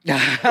bright?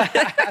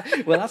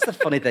 Well, that's the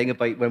funny thing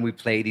about when we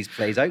play these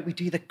plays out. We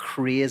do the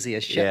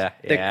craziest shit.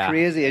 Yeah,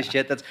 craziest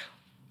shit that's,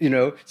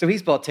 so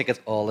he's bought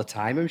tickets all the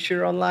time, I'm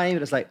sure, online.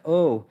 But it's like,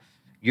 oh,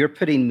 you're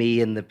putting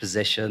me in the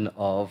position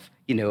of,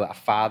 a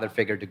father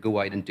figure to go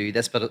out and do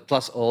this. But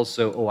plus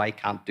also, oh, I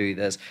can't do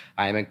this.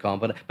 I'm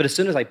incompetent. But as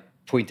soon as I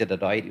pointed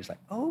it out, he was like,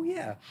 oh,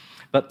 yeah.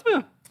 But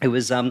it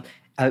was...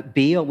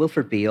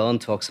 Wilfred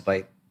Bion talks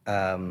about...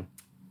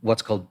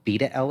 what's called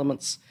beta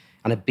elements.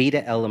 And a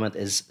beta element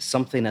is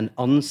something, an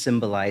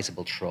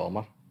unsymbolizable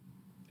trauma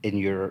in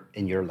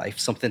your life.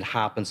 Something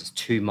happens, it's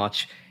too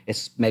much,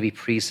 it's maybe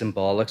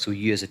pre-symbolic, so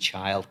you as a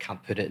child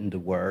can't put it into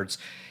words.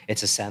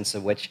 It's a sense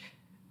of which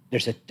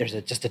there's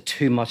just a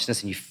too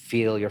muchness and you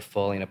feel you're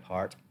falling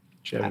apart.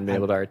 You haven't been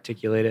able to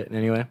articulate it in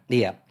any way?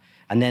 Yeah.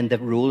 And then the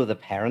role of the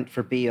parent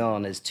for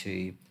Bion is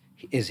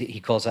he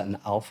calls it an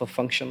alpha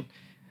function,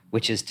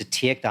 which is to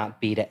take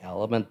that beta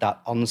element, that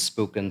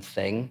unspoken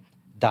thing,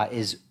 that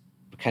is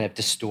kind of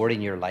distorting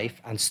your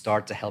life and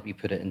start to help you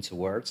put it into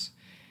words.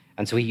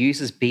 And so he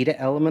uses beta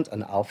element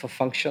and alpha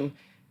function.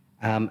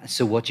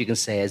 So what you can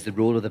say is the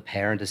role of the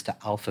parent is to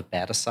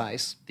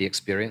alphabeticize the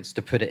experience,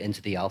 to put it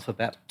into the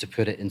alphabet, to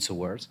put it into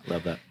words.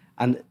 Love that.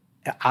 And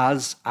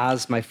as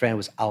my friend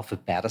was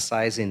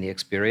alphabeticizing the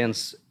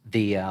experience,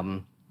 the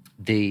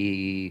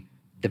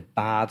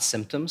bad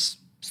symptoms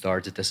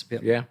started to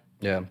disappear. Yeah.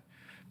 Yeah.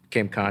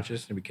 Became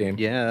conscious and became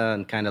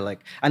and kind of like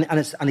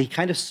and he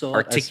kind of saw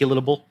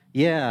articulatable.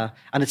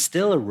 And it's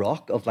still a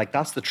rock of like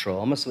that's the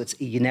trauma, so it's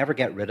you never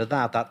get rid of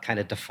that kind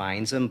of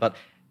defines him, but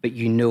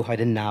you know how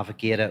to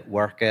navigate it,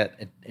 work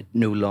it. It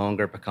no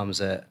longer becomes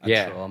a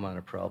trauma and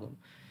a problem.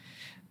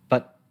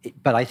 But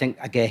I think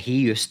again he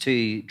used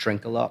to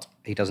drink a lot.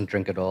 He doesn't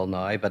drink at all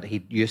now, but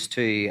he used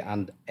to,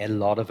 and a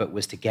lot of it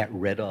was to get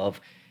rid of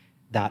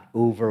that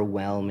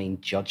overwhelming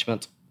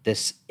judgment,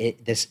 this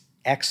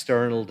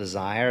external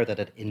desire that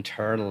had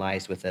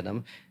internalized within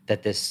him,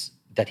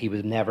 that he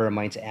would never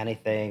amount to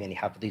anything and he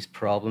had these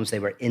problems. They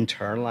were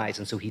internalized,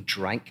 and so he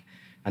drank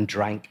and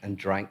drank and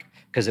drank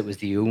because it was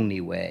the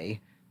only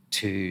way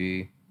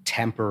to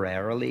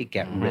temporarily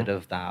get rid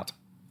of that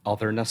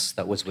otherness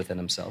that was within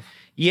himself.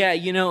 Yeah, I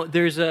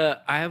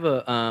have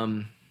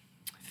a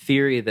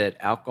theory that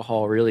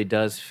alcohol really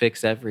does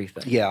fix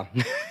everything. Yeah.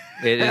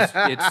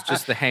 It's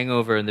just the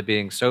hangover and the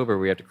being sober.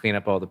 We have to clean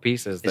up all the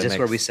pieces. Is this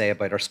what we say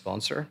about our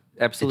sponsor?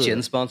 Absolutely. The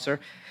gin sponsor.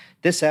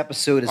 This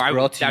episode is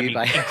brought to you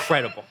by...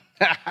 incredible.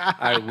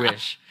 I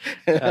wish.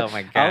 Oh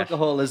my gosh.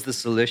 Alcohol is the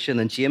solution,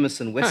 and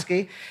Jameson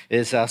whiskey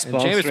is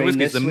sponsoring Jameson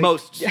whiskey is the week.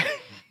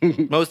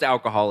 most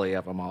alcohol-y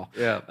of them all.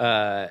 Yeah.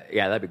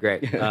 That'd be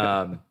great.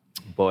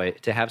 Boy,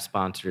 to have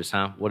sponsors,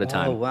 huh? What a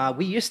time. Oh, wow.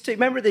 We used to,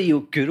 remember the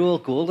good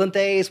old golden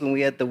days when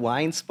we had the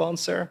wine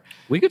sponsor?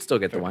 We could still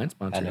get the wine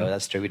sponsor. I know,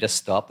 that's true. We just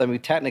stopped. I mean,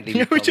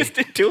 technically... we just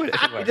didn't do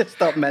it anymore. We just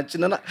stopped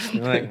mentioning it.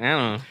 Like,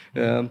 I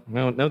don't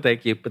know. No,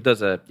 thank you. But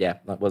that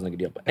wasn't a good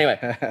deal. But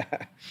anyway.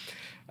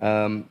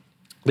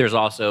 There's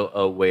also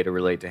a way to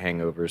relate to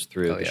hangovers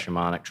through the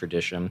shamanic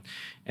tradition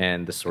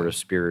and the sort of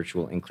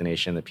spiritual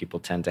inclination that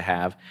people tend to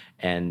have.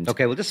 And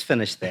okay, we'll just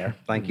finish there.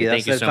 Thank you.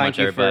 Thank you so much,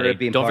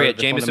 everybody. Don't forget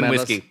Jameson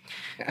whiskey.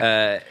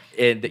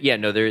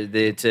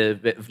 It's a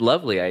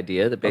lovely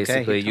idea that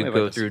basically you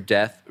go through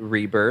death,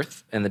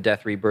 rebirth, and the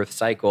death rebirth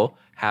cycle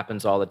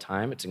happens all the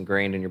time. It's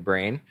ingrained in your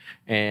brain,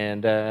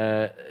 and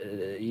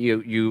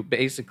you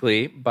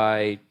basically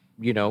by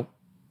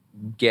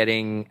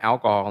getting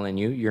alcohol in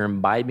you, you're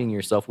imbibing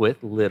yourself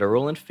with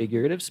literal and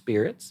figurative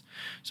spirits.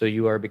 So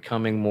you are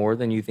becoming more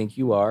than you think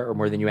you are, or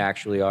more than you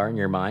actually are in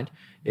your mind.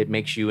 It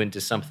makes you into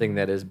something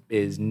that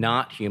is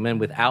not human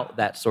without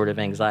that sort of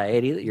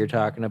anxiety that you're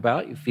talking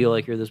about. You feel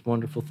like you're this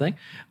wonderful thing.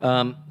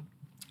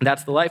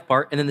 That's the life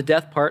part. And then the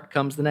death part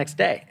comes the next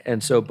day.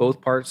 And so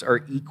both parts are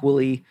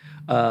equally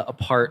a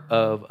part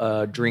of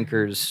a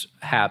drinker's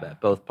habit.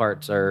 Both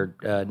parts are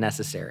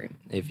necessary.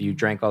 If you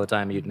drank all the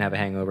time and you didn't have a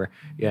hangover,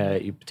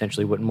 you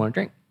potentially wouldn't want to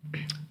drink.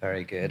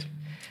 Very good.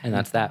 And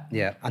that's that.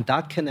 Yeah. And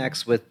that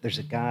connects with, there's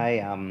a guy,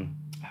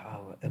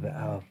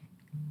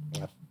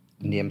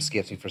 name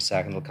escapes me for a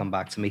second, it'll come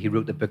back to me. He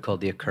wrote a book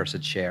called The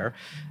Accursed Share.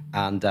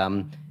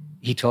 And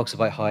he talks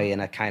about how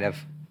in a kind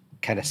of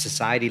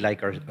society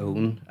like our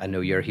own. I know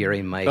you're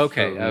hearing my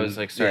phone. I was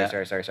like, sorry.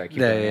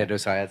 Keep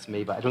sorry, it's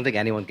me, but I don't think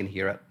anyone can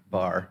hear it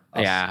bar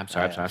us. Yeah, I'm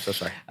sorry. I'm so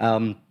sorry.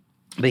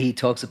 But he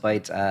talks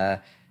about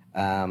how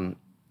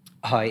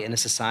in a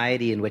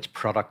society in which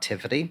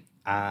productivity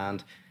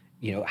and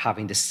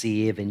having to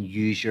save and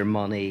use your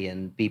money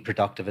and be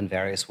productive in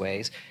various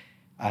ways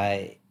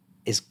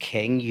is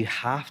king. You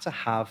have to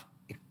have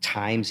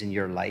times in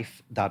your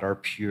life that are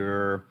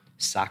pure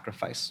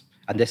sacrifice.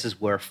 And this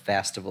is where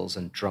festivals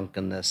and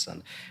drunkenness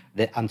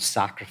and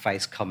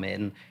sacrifice come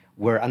in.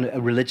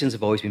 And religions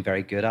have always been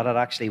very good at it,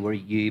 actually, where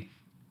you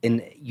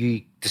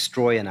you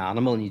destroy an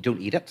animal and you don't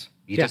eat it,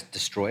 you just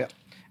destroy it.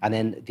 And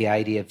then the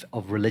idea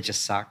of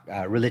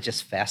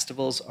religious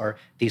festivals are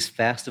these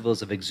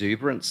festivals of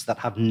exuberance that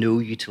have no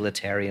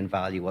utilitarian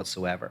value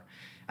whatsoever,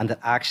 and that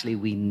actually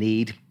we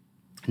need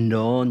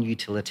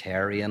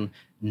non-utilitarian,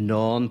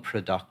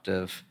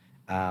 non-productive,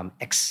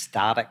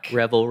 ecstatic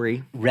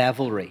revelry.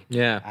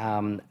 Yeah.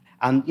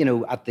 And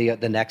at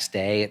the next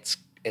day, it's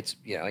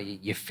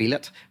you feel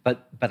it,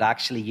 but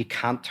actually you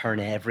can't turn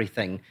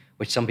everything,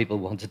 which some people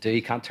want to do.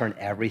 You can't turn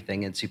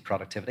everything into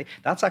productivity.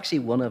 That's actually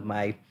one of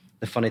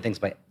the funny things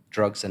about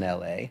drugs in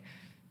LA,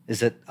 is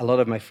that a lot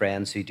of my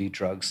friends who do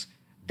drugs,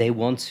 they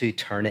want to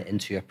turn it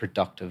into a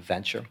productive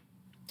venture.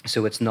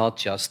 So it's not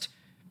just,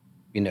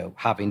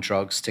 having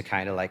drugs to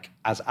kind of like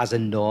as a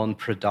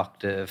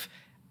non-productive,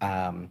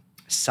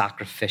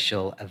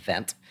 sacrificial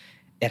event.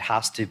 It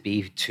has to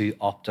be to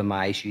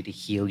optimize you, to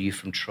heal you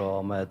from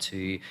trauma,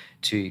 to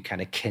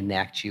kind of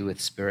connect you with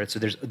spirit. So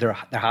there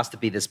has to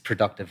be this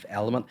productive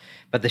element.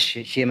 But the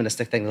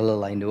shamanistic thing, the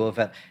little I know of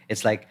it,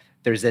 it's like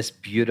there's this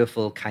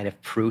beautiful kind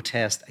of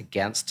protest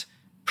against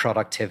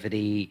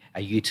productivity,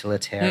 a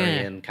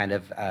utilitarian kind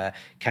of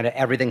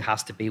everything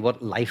has to be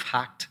life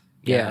hacked.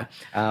 Yeah.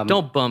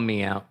 Don't bum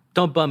me out.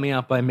 Don't bum me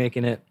out by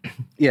making it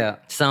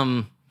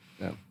something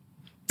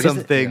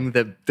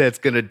that's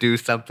going to do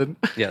something.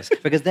 Yes,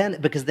 because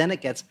then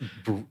it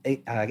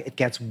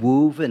gets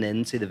woven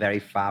into the very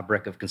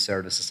fabric of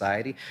conservative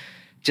society.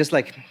 Just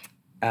like,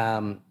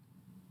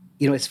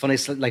 it's funny,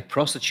 it's like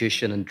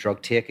prostitution and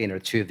drug taking are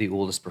two of the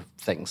oldest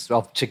things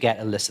to get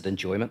illicit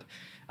enjoyment.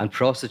 And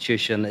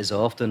prostitution is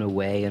often a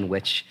way in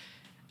which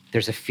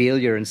there's a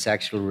failure in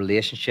sexual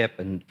relationship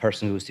and the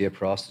person goes to a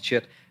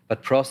prostitute,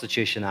 but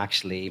prostitution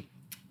actually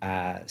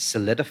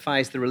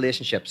solidifies the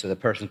relationship. So the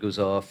person goes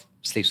off,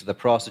 sleeps with a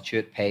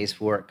prostitute, pays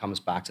for it, comes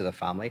back to the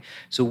family.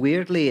 So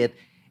weirdly, it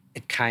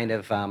kind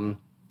of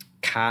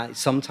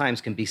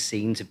sometimes can be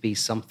seen to be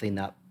something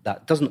that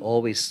doesn't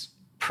always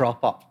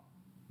prop up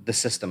the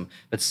system,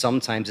 but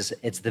sometimes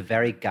it's the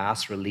very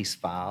gas release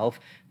valve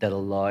that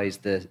allows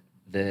the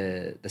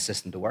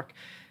system to work.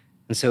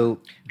 And so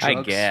drugs,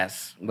 I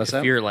guess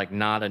if you're like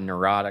not a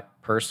neurotic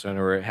person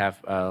or have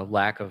a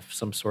lack of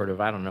some sort of,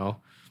 I don't know.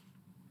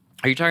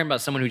 Are you talking about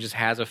someone who just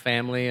has a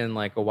family and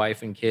like a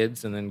wife and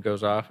kids and then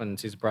goes off and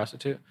sees a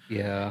prostitute?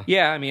 Yeah.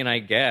 Yeah, I mean, I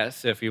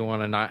guess if you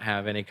want to not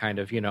have any kind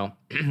of,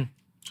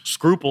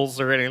 scruples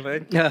or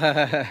anything.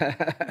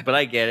 But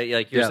I get it.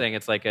 Like you're saying,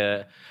 it's like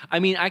I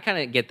kind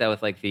of get that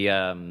with like the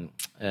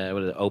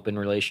open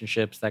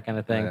relationships, that kind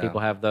of thing. People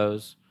have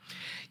those.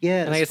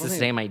 Yeah, and I guess it's the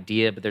same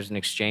idea, but there's an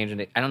exchange,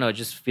 and I don't know. It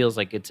just feels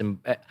like it's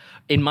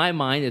in my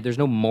mind. There's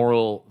no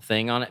moral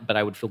thing on it, but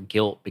I would feel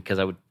guilt because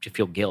I would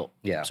feel guilt.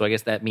 Yeah. So I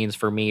guess that means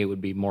for me it would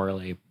be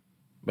morally.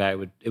 I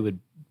would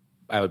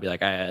be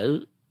like,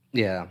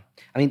 yeah.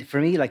 I mean,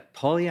 for me, like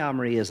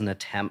polyamory is an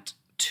attempt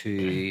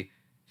to.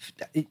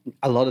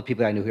 A lot of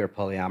people I know who are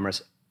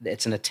polyamorous,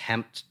 it's an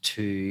attempt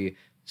to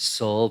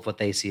solve what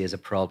they see as a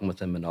problem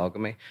within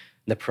monogamy.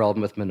 The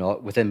problem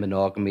within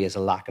monogamy is a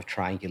lack of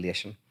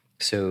triangulation.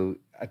 So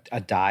a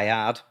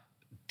dyad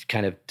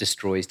kind of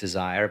destroys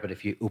desire, but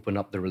if you open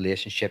up the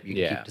relationship, you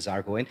can keep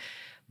desire going.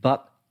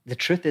 But the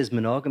truth is,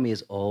 monogamy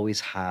has always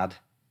had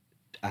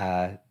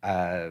a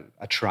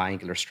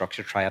triangular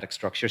structure, triadic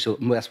structure. So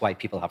that's why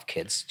people have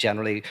kids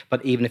generally.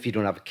 But even if you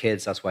don't have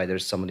kids, that's why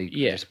there's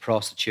there's a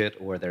prostitute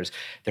or there's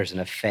an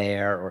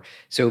affair or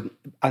so.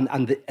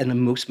 And in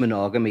most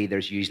monogamy,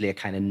 there's usually a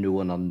kind of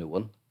known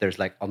unknown. There's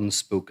like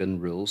unspoken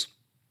rules.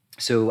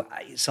 So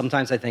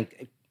sometimes I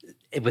think.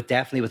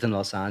 Definitely within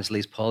Los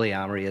Angeles,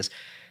 polyamory is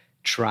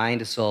trying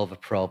to solve a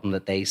problem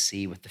that they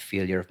see with the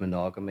failure of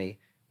monogamy,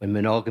 when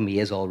monogamy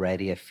is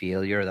already a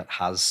failure that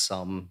has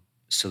some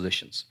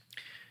solutions.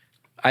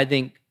 I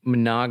think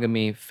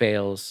monogamy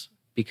fails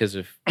because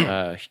of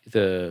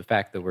the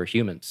fact that we're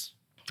humans.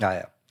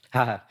 Oh,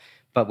 yeah.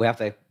 But we have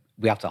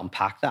to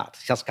unpack that.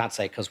 You just can't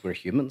say because we're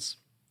humans.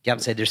 You have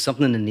to say there's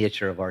something in the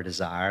nature of our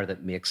desire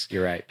that makes.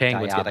 You're right.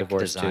 Penguins get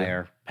divorced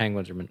desire. Too.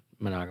 Penguins are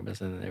monogamous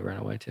and then they run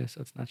away too.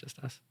 So it's not just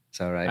us. Is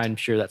that right? I'm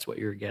sure that's what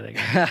you're getting.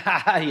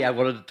 Yeah, I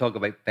wanted to talk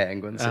about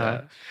penguins.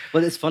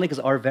 Well, it's funny because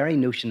our very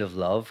notion of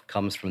love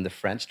comes from the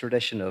French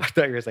tradition of. I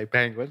thought you were going to say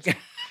penguins.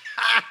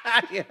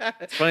 Yeah.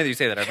 It's funny that you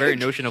say that. Our very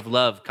notion of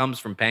love comes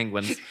from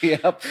penguins.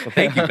 Yep. Well,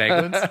 thank you,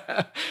 penguins.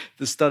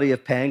 The study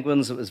of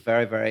penguins was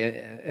very,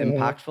 very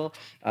impactful.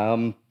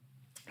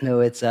 No,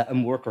 it's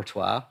amour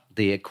courtois,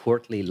 the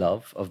courtly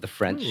love of the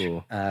French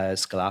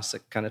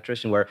scholastic kind of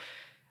tradition, where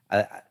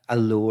a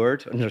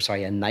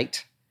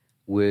knight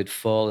would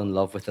fall in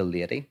love with a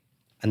lady,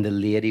 and the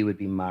lady would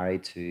be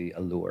married to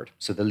a lord.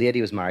 So the lady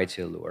was married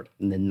to a lord,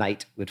 and the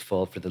knight would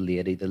fall for the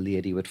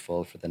lady would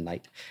fall for the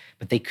knight.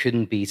 But they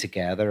couldn't be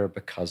together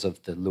because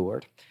of the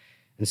lord.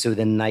 And so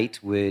the knight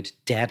would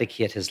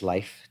dedicate his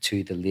life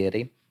to the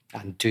lady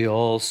and do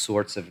all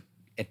sorts of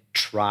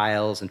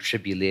trials and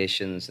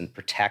tribulations and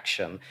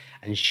protection.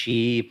 And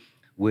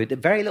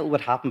very little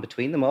would happen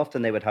between them.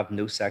 Often they would have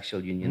no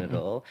sexual union at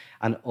all.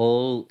 And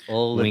all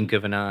wink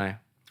of an eye.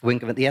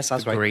 Wink of an, yes,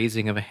 that's right.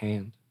 Grazing of a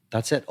hand.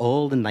 That's it.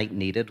 All the knight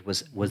needed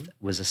was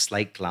a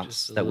slight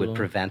glance that would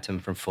prevent him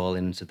from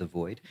falling into the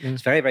void.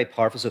 It's very, very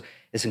powerful. So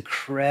this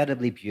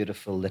incredibly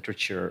beautiful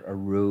literature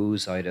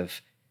arose out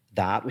of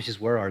that, which is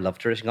where our love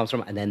tradition comes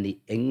from. And then the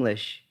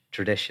English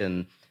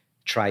tradition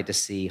tried to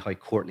see how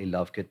courtly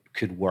love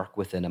could work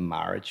within a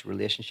marriage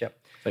relationship.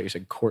 I thought you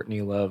said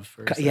Courtney Love.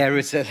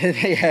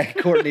 Yeah,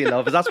 Courtney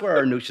Love. That's where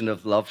our notion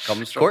of love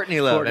comes from. Courtney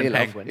Love and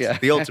penguins. Yeah.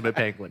 The ultimate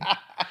penguin.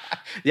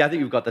 Yeah, I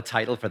think you've got the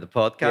title for the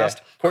podcast.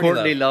 Yeah.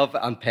 Courtney Love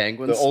and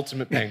penguins. The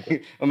ultimate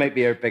penguin. Or might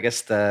be our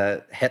biggest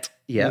hit.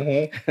 Yeah.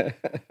 Mm-hmm.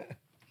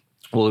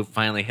 We'll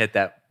finally hit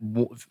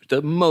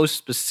the most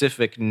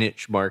specific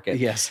niche market.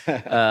 Yes.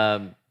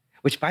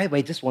 Which, by the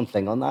way, just one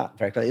thing on that,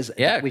 very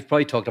quickly, we've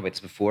probably talked about this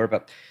before,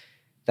 but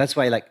that's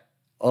why, like,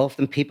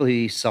 often people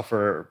who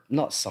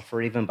not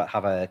suffer even, but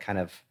have a kind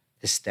of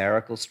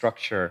hysterical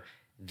structure,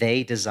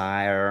 they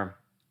desire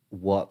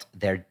what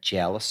they're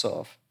jealous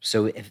of.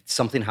 So if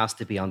something has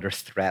to be under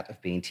threat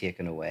of being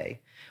taken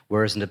away,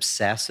 whereas an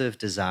obsessive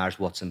desires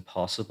what's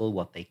impossible,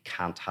 what they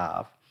can't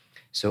have.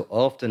 So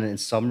often in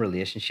some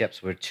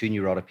relationships where two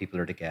neurotic people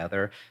are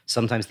together,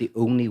 sometimes the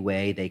only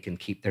way they can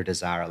keep their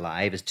desire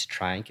alive is to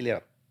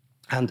triangulate.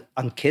 And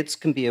kids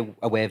can be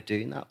a way of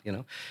doing that, you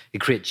know. You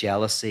create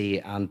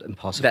jealousy and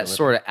impossibility. That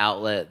sort of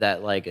outlet,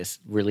 that like a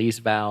release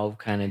valve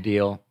kind of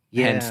deal.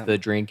 Yeah. Hence the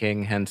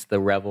drinking, hence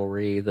the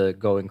revelry, the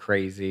going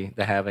crazy,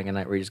 the having a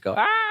night where you just go,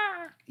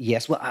 ah!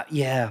 Yes, well,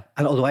 yeah.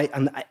 And although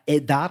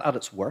that at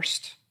its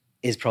worst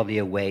is probably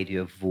a way to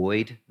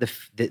avoid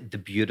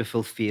the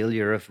beautiful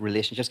failure of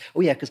relationships.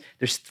 Oh yeah, because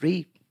there's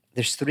three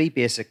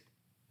basic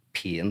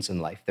pains in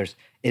life. There's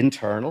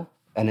internal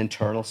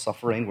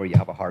suffering where you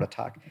have a heart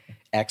attack,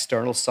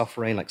 external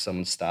suffering like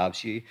someone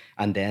stabs you,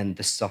 and then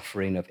the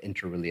suffering of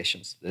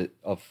interrelations,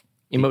 of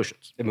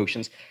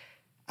emotions.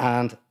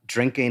 And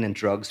drinking and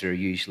drugs are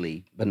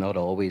usually, but not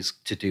always,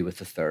 to do with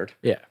the third.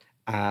 Yeah.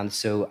 And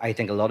so I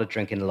think a lot of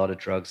drinking, a lot of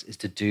drugs is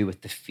to do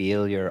with the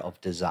failure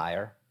of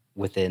desire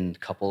within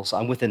couples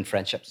and within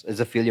friendships. Is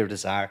a failure of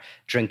desire.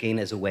 Drinking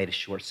is a way to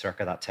short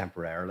circuit that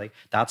temporarily.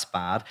 That's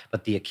bad,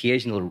 but the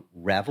occasional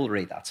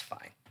revelry, that's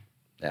fine.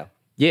 Yeah.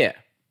 Yeah.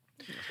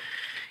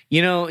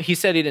 You know, he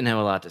said he didn't have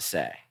a lot to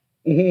say,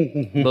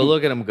 but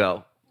look at him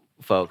go,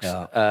 folks.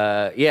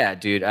 Yeah,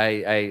 dude,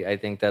 I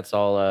think that's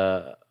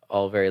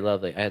all very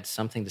lovely. I had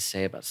something to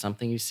say about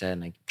something you said,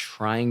 and I'm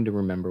trying to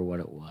remember what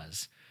it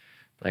was,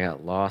 but I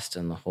got lost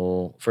in the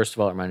whole. First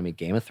of all, it reminded me of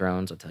Game of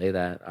Thrones. I'll tell you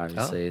that.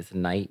 Obviously, it's the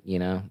night, you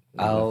know.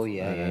 Oh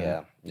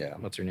yeah.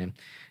 What's her name?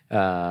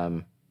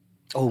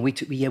 We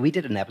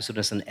did an episode on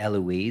this in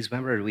Eloise.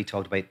 Remember we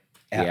talked about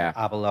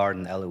Abelard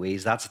and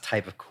Eloise? That's a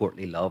type of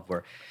courtly love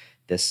where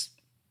this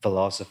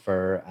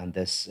philosopher and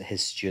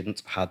his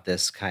student had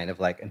this kind of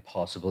like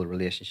impossible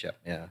relationship.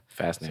 Yeah,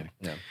 fascinating.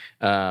 So,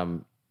 yeah.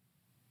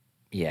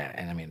 Yeah,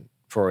 and I mean,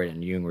 Freud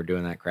and Jung were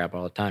doing that crap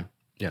all the time.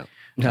 Yeah.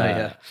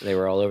 They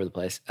were all over the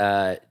place.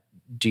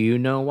 Do you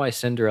know why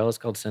Cinderella's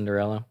called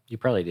Cinderella? You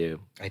probably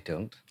do. I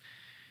don't.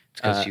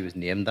 It's because she was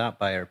named that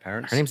by her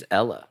parents. Her name's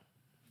Ella.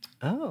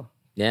 Oh.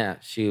 Yeah,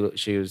 she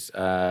was.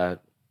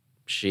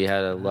 She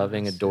had a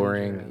loving,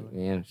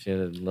 adoring, she had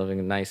a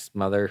loving, nice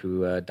mother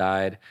who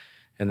died,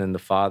 and then the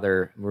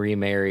father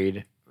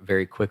remarried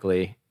very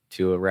quickly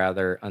to a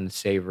rather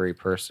unsavory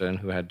person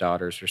who had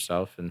daughters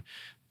herself, and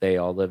they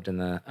all lived in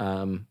the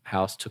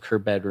house, took her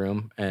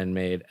bedroom, and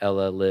made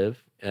Ella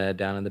live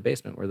down in the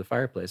basement where the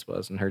fireplace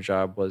was. And her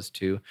job was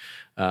to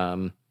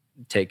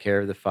take care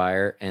of the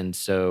fire. And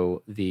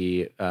so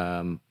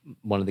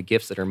one of the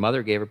gifts that her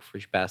mother gave her before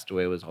she passed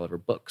away was all of her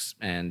books.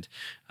 And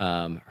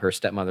her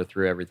stepmother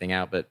threw everything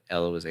out, but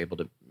Ella was able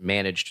to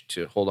manage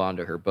to hold on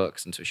to her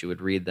books. And so she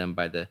would read them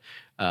by the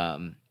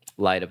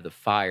light of the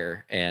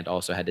fire, and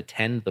also had to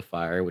tend the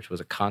fire, which was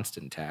a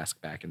constant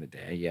task back in the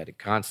day. You had to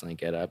constantly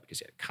get up because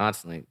you had to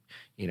constantly,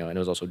 and it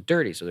was also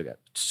dirty. So they got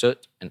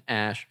soot and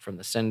ash from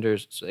the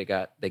cinders. So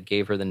they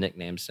gave her the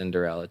nickname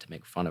Cinderella to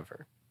make fun of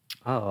her.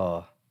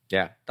 Oh,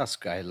 yeah, that's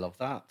great. I love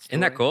that story. Isn't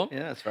that cool?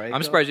 Yeah, it's very I'm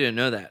cool. surprised you didn't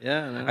know that.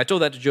 Yeah, no. I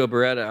told that to Joe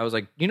Beretta. I was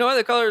like, you know why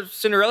they call her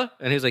Cinderella?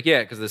 And he's like,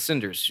 yeah, because the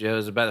cinders. She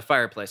was by the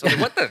fireplace. I was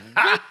like, what the?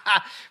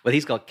 Well,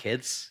 he's got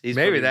kids. He's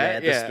maybe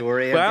that. Read the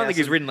story. Well, I don't think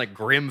he's reading like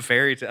Grimm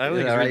fairy tales. I don't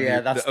think he's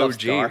reading that's the OG.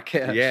 Dark.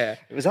 Yeah.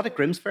 Was that a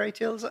Grimm's fairy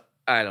tale? Is it?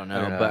 I don't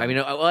know, but I mean,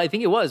 well, I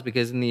think it was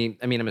because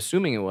I'm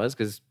assuming it was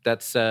because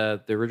that's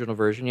the original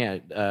version. Yeah.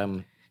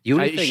 The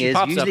only thing is,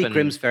 usually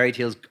Grimm's fairy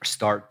tales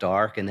start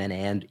dark and then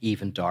end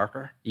even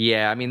darker.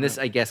 Yeah, I mean, this,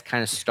 I guess,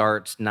 kind of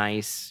starts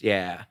nice,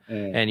 yeah.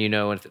 And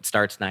if it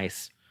starts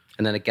nice,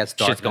 and then it gets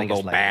dark, shit's going to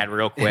go bad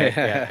real quick.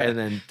 Yeah. And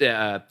then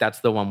that's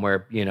the one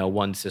where,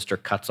 one sister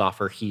cuts off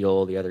her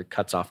heel, the other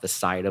cuts off the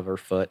side of her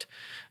foot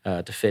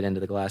to fit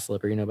into the glass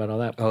slipper. You know about all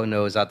that? Oh,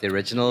 no, is that the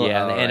original?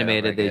 Yeah, in the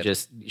animated,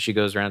 she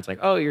goes around, it's like,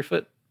 oh, your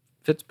foot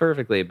fits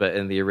perfectly, but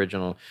in the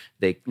original,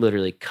 they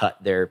literally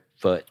cut their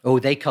foot. Oh,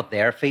 they cut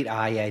their feet?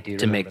 Ah, yeah, I do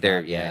to make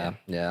their, yeah.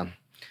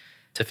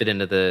 To fit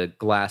into the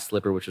glass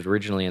slipper, which was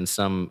originally in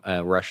some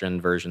Russian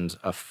versions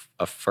a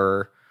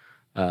fur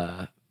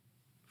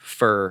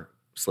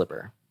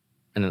slipper.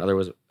 and another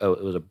was,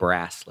 it was a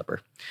brass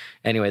slipper.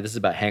 Anyway, this is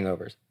about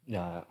hangovers.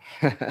 Yeah.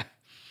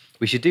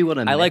 We should do one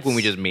of I like when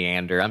we just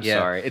meander. I'm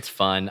sorry. It's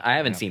fun. I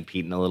haven't seen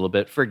Pete in a little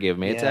bit. Forgive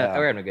me.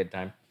 We're having a good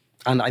time.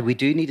 And we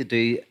do need to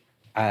do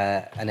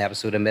an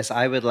episode of Myths.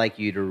 I would like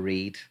you to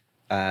read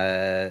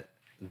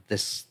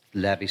this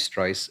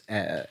Levi-Strauss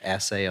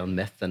essay on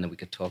myth, and then we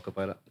could talk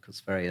about it because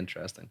it's very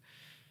interesting.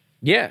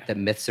 Yeah. That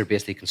myths are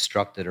basically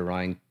constructed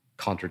around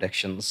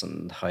contradictions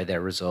and how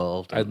they're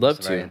resolved. I'd love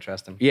to. Very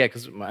interesting. Yeah,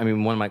 because I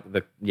mean,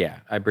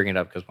 I bring it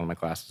up because one of my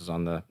classes is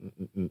on the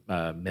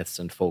myths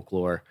and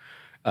folklore,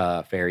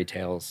 fairy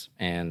tales,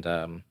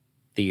 and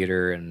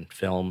theater and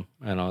film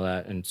and all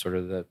that, and sort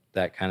of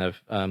that kind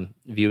of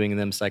viewing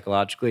them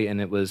psychologically. And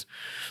it was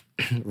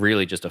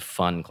really just a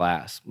fun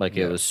class. Like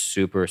it was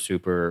super,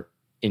 super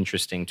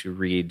interesting to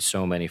read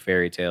so many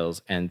fairy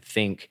tales and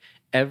think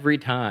every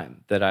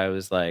time that I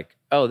was like,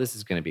 oh, this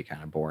is going to be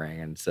kind of boring.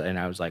 And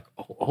I was like,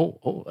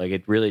 oh, like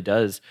it really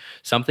does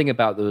something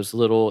about those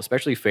little,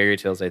 especially fairy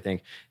tales, I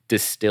think,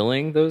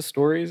 distilling those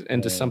stories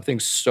into something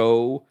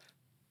so,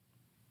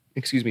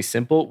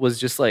 simple was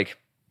just like,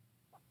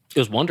 it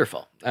was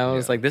wonderful. I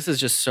was like, this is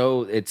just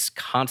so, it's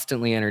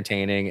constantly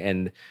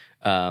entertaining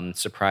and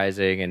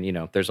surprising.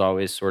 And, there's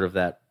always sort of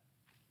that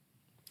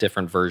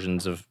different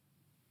versions of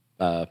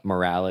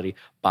morality.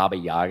 Baba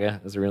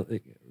Yaga is a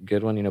really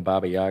good one.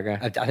 Baba Yaga.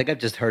 I think I've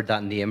just heard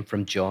that name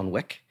from John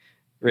Wick.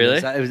 Really?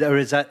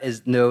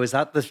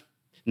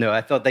 No,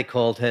 I thought they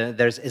called him.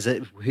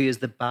 Who is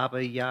the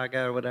Baba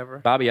Yaga or whatever?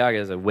 Baba Yaga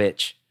is a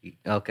witch.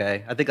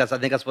 Okay, I think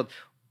that's what.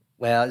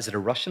 Well, is it a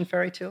Russian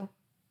fairy tale?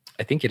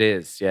 I think it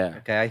is. Yeah.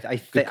 Okay, I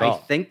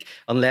think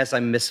unless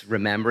I'm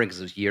misremembering because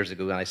it was years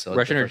ago when I saw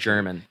Russian or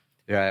German.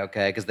 Yeah.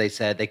 Okay, because they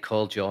said they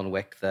called John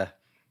Wick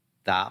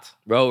that.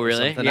 Oh,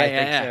 really?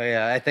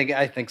 Yeah. I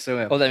think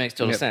so. Oh, that makes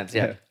total sense.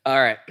 Yeah. All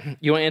right.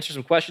 You want to answer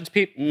some questions,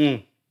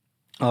 Pete?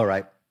 All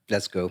right.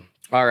 Let's go.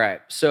 All right.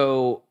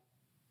 So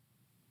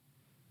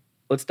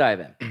let's dive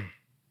in.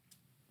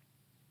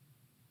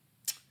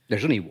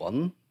 There's only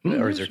one?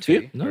 Or is there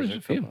two? No, there's a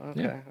few.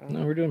 Okay. Yeah.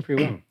 No, we're doing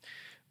pretty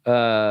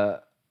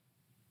well.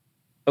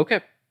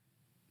 Okay.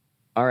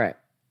 All right.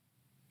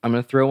 I'm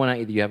going to throw one at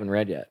you that you haven't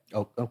read yet.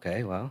 Oh,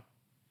 okay. Well.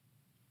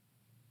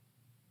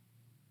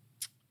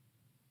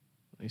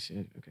 Let me see.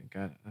 Okay,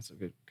 got it. That's a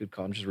good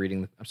call. I'm just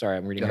reading. I'm sorry.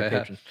 I'm reading my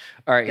patrons.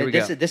 All right, here we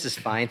go. This is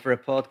fine for a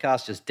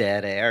podcast. Just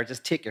dead air.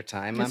 Just take your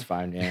time, man. It's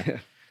fine. Yeah,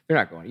 you're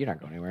not going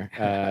anywhere.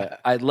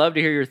 I'd love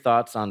to hear your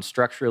thoughts on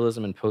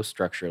structuralism and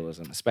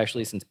post-structuralism,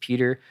 especially since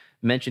Peter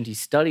mentioned he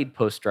studied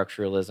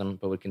post-structuralism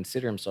but would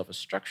consider himself a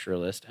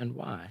structuralist, and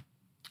why?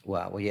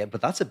 Wow. Well, yeah,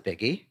 but that's a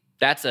biggie.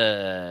 That's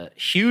a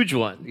huge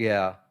one.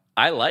 Yeah,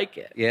 I like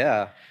it.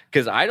 Yeah,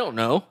 because I don't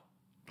know.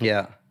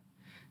 Yeah.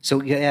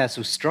 So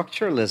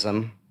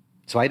structuralism.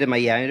 So I did my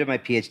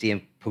PhD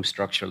in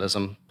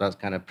post-structuralism. That's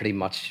kind of pretty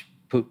much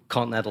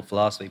continental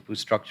philosophy,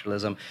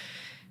 post-structuralism.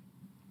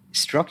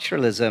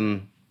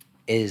 Structuralism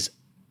is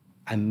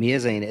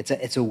amazing.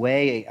 It's a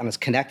way, and it's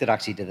connected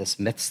actually to this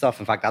myth stuff.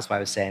 In fact, that's why I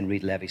was saying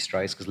read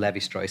Levi-Strauss, because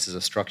Levi-Strauss is a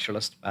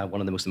structuralist, one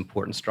of the most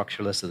important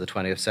structuralists of the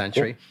 20th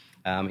century.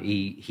 Cool.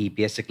 He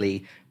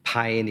basically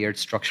pioneered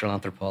structural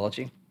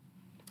anthropology.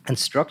 And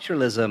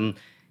structuralism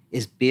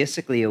is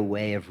basically a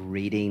way of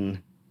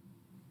reading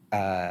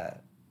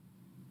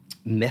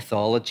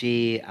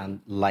mythology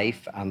and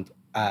life and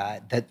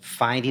that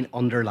finding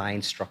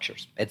underlying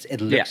structures.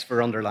 It looks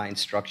for underlying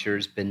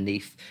structures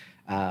beneath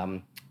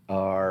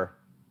our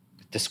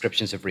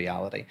descriptions of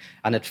reality,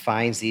 and it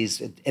finds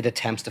these. It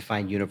attempts to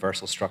find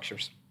universal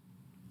structures.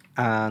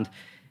 And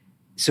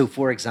so,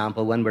 for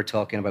example, when we're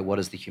talking about what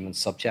is the human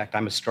subject,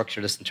 I'm a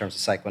structuralist in terms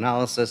of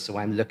psychoanalysis, so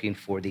I'm looking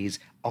for these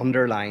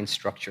underlying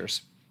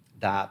structures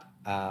that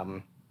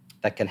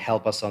can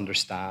help us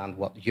understand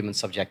what human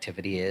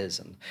subjectivity is.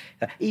 And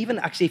even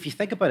actually, if you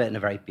think about it in a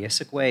very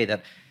basic way,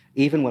 that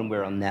even when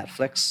we're on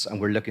Netflix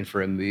and we're looking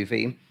for a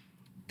movie,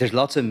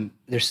 there's an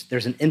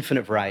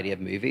infinite variety of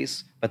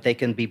movies, but they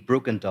can be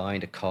broken down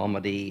to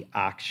comedy,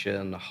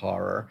 action,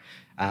 horror.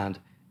 And,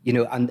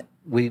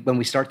 when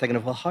we start thinking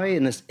of, well, how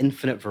in this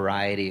infinite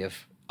variety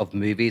of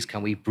movies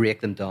can we break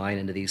them down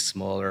into these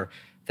smaller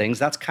things?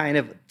 That's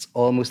it's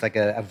almost like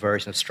a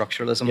version of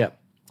structuralism. Yeah.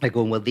 Like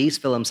going, well, these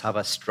films have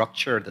a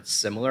structure that's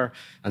similar,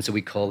 and so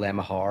we call them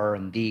a horror,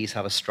 and these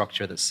have a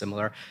structure that's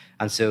similar.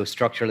 And so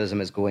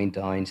structuralism is going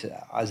down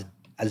to as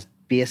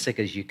basic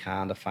as you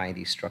can to find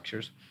these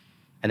structures.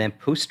 And then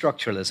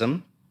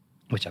post-structuralism,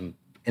 which I'm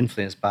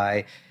influenced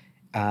by,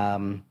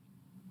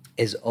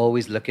 is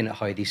always looking at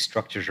how these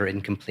structures are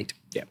incomplete.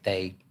 Yeah.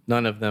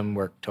 None of them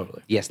work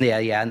totally. Yes,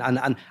 yeah.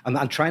 And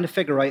I'm trying to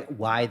figure out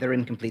why they're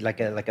incomplete, like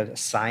a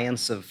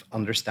science of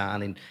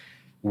understanding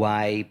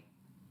why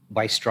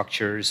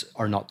structures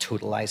are not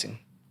totalizing,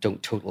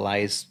 don't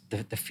totalize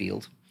the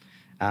field.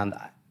 And,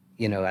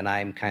 and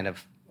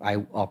I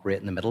operate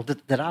in the middle.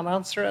 Did that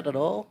answer it at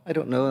all? I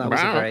don't know. That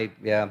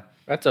was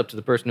That's up to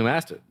the person who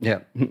asked it.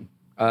 Yeah.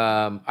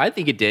 I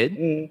think it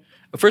did.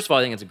 First of all,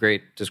 I think it's a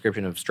great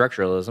description of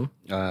structuralism.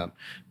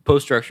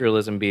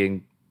 Post-structuralism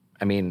being,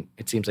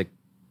 it seems like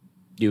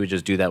You would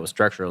just do that with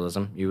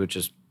structuralism. You would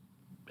just,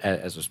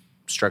 as a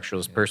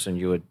structuralist person,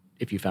 you would,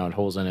 if you found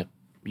holes in it,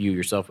 you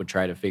yourself would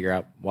try to figure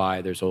out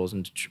why there's holes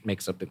and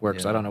make something work.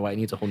 So I don't know why it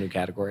needs a whole new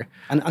category.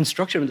 And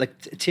structure, like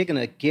taking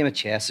a game of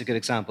chess is a good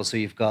example. So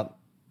you've got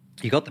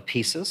the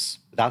pieces.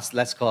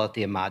 Let's call it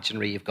the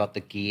imaginary. You've got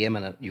the game,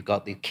 and you've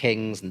got the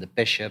kings and the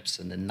bishops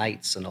and the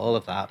knights and all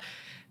of that.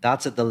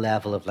 That's at the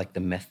level of like the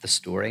myth, the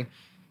story.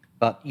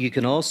 But you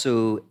can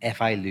also,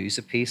 if I lose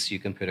a piece, you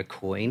can put a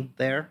coin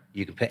there.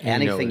 You can put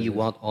anything you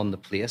want on the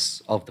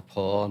place of the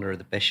pawn or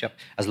the bishop,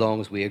 as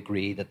long as we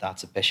agree that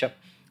that's a bishop.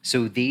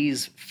 So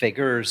these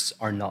figures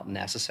are not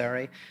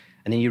necessary.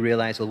 And then you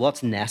realize, well,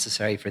 what's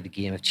necessary for the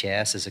game of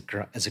chess is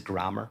a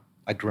grammar,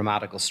 a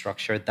grammatical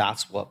structure.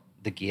 That's what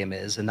the game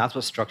is. And that's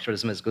what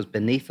structuralism is. It goes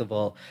beneath of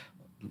all.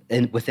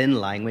 Within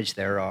language,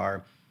 there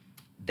are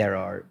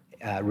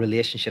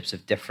relationships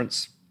of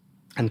difference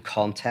and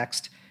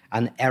context,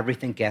 and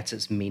everything gets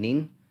its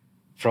meaning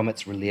from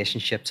its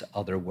relationship to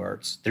other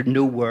words.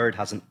 No word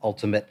has an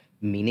ultimate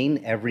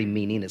meaning. Every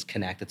meaning is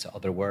connected to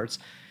other words.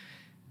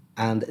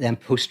 And then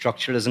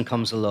post-structuralism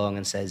comes along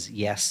and says,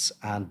 yes,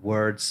 and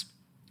words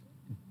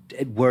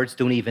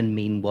don't even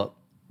mean what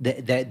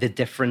the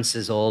difference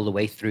is all the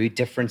way through.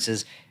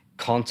 Differences,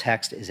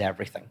 context is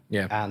everything.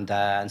 Yeah. And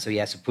so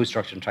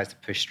post-structuralism tries to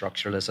push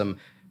structuralism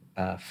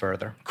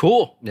further.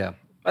 Cool. Yeah.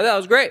 I thought that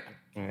was great.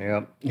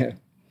 Yeah.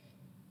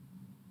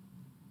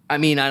 I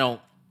mean, I don't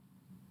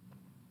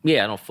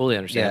fully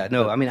understand. Yeah,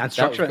 no, I mean, and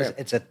structure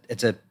it's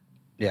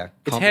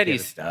heady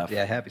stuff.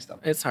 Yeah, heavy stuff.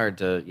 It's hard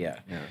to, yeah.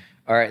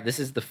 All right, this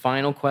is the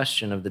final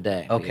question of the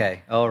day.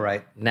 Okay, all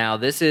right. Now,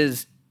 this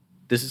is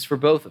for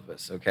both of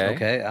us, okay?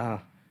 Okay.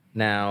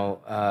 Now,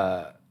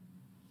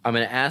 I'm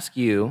going to ask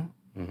you,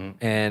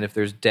 and if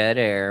there's dead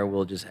air,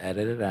 we'll just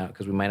edit it out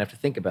because we might have to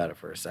think about it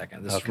for a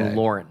second. This is from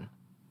Lauren.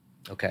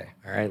 Okay.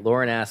 All right,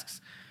 Lauren asks,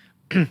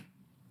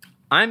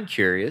 I'm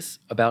curious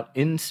about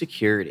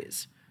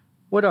insecurities.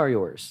 What are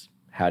yours?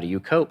 How do you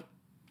cope?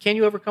 Can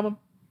you overcome them?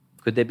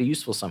 Could they be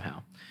useful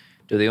somehow?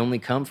 Do they only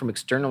come from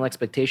external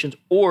expectations?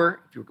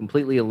 Or if you're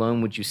completely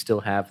alone, would you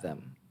still have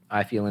them?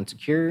 I feel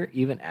insecure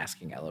even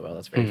asking, LOL.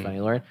 That's very funny,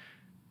 Lauren.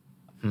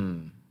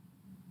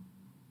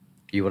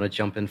 You want to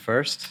jump in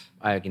first?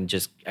 I can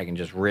just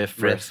riff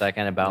for a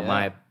second about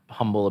my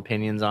humble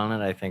opinions on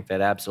it. I think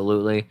that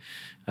absolutely.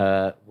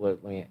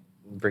 Let me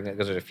bring it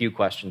because there's a few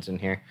questions in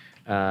here.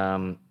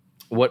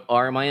 What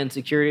are my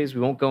insecurities?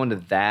 We won't go into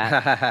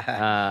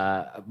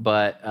that.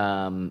 But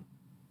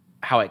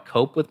how I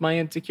cope with my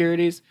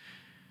insecurities.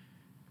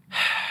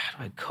 How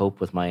do I cope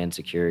with my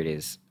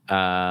insecurities?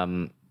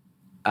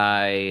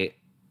 I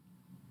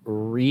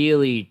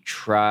really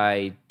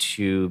try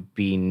to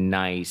be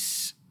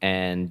nice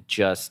and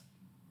just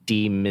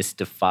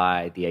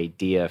demystify the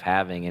idea of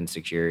having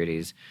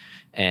insecurities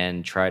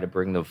and try to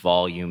bring the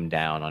volume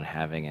down on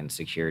having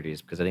insecurities,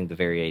 because I think the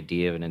very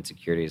idea of an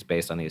insecurity is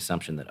based on the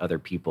assumption that other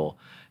people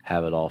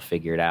have it all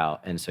figured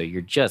out. And so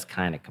you're just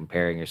kind of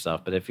comparing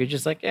yourself. But if you're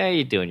just like,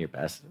 you're doing your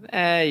best,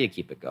 you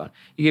keep it going.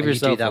 You give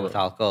yourself. You do that with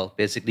alcohol.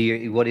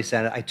 Basically, what he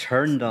said, I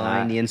turned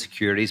down the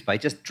insecurities by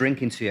just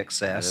drinking to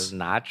excess. That is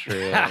not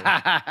true.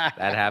 That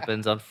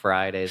happens on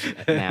Fridays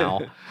now,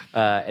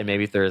 and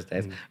maybe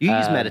Thursdays. You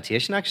use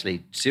meditation,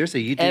 actually.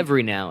 Seriously, you do.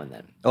 Every now and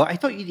then. Oh, I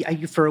thought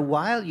you for a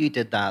while you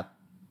did that.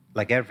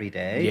 Like every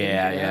day?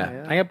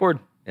 Yeah. I got bored.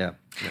 Yeah.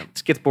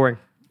 It gets boring.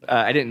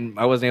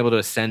 I wasn't able to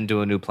ascend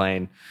to a new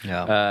plane.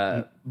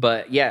 Yeah.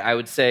 But yeah, I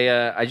would say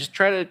I just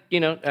try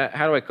to,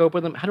 how do I cope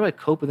with them? How do I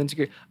cope with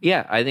insecurity?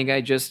 Yeah, I think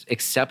I just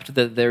accept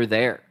that they're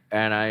there.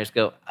 And I just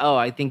go,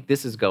 I think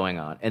this is going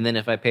on. And then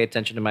if I pay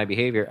attention to my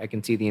behavior, I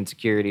can see the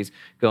insecurities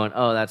going,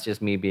 that's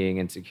just me being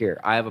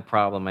insecure. I have a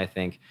problem, I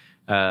think,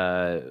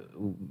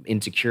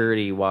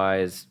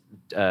 insecurity-wise,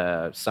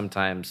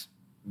 sometimes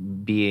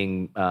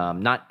being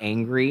not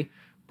angry,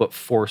 but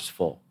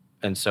forceful.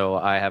 And so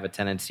I have a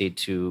tendency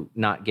to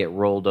not get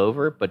rolled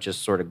over, but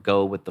just sort of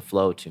go with the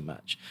flow too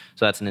much.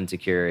 So that's an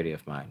insecurity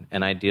of mine.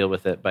 And I deal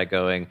with it by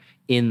going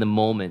in the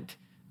moment,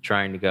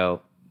 trying to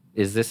go,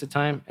 is this a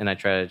time? And I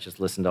try to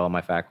just listen to all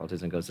my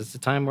faculties and go, is this a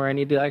time where I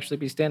need to actually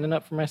be standing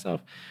up for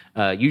myself?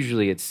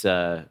 Usually it's,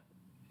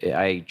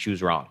 I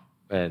choose wrong.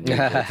 And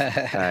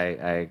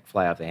I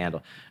fly off the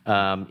handle.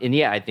 And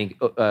yeah, I think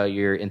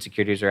your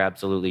insecurities are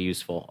absolutely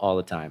useful all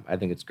the time. I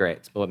think it's great.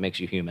 It's what makes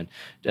you human.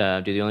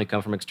 Do they only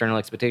come from external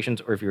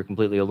expectations, or if you're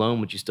completely alone,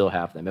 would you still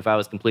have them? If I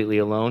was completely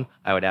alone,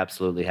 I would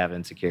absolutely have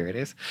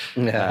insecurities.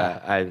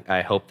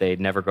 I hope they'd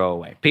never go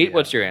away. Pete,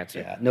 what's your answer?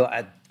 Yeah, no,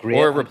 great.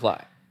 Or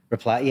reply.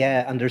 Reply,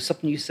 yeah. And there's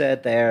something you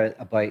said there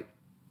about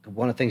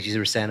one of the things you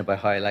were saying about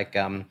how, like,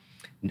 I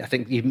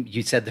think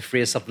you said the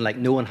phrase something like,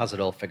 no one has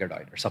it all figured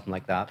out, or something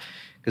like that.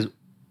 Because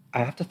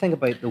I have to think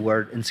about the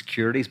word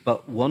insecurities,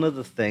 but one of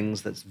the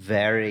things that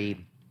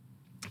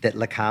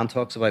Lacan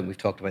talks about, and we've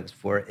talked about this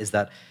before, is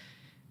that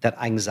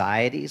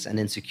anxieties and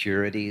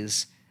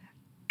insecurities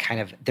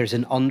there's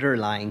an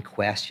underlying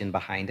question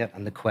behind it,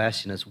 and the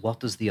question is, what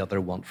does the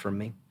other want from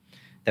me?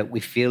 That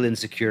we feel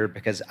insecure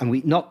because, and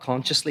we not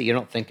consciously, you're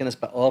not thinking this,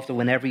 but often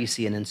whenever you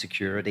see an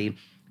insecurity,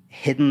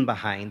 hidden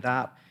behind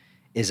that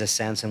is a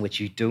sense in which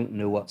you don't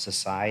know what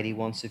society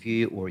wants of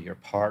you, or your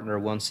partner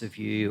wants of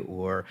you,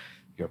 or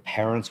your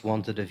parents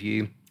wanted of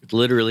you. It's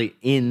literally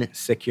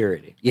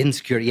insecurity.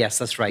 Insecurity, yes,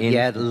 that's right.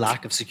 The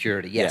lack of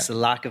security. Yes, the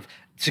lack of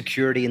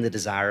security in the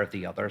desire of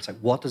the other. It's like,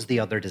 what does the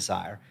other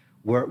desire?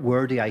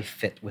 Where do I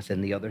fit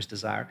within the other's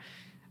desire?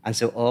 And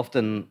so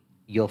often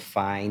you'll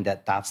find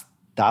that's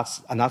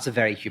a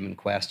very human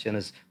question,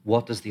 is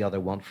what does the other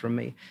want from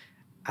me?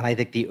 And I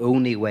think the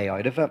only way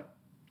out of it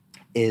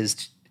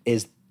is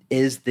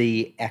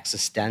the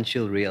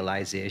existential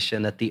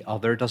realization that the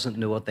other doesn't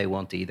know what they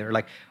want either.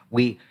 Like,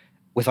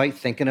 without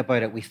thinking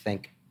about it, we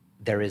think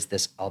there is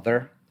this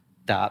other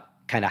that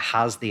kind of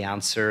has the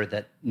answer,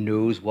 that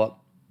knows what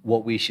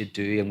we should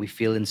do, and we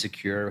feel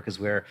insecure because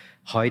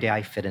how do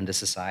I fit into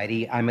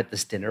society? I'm at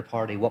this dinner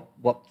party.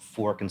 What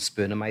fork and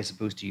spoon am I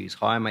supposed to use?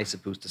 How am I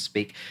supposed to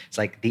speak? It's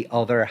like the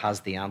other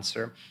has the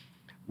answer.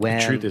 The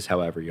truth is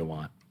however you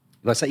want.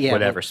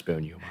 Whatever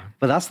spoon you want.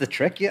 But that's the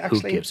trick,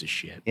 actually. Who gives a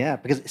shit? Yeah,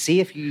 because see,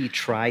 if you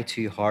try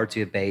too hard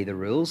to obey the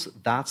rules,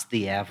 that's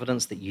the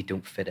evidence that you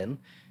don't fit in.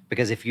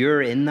 Because if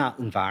you're in that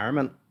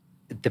environment,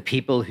 the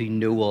people who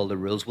know all the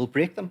rules will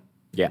break them.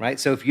 Yeah. Right.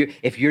 So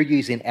if you're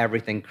using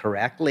everything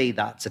correctly,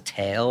 that's a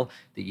tell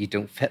that you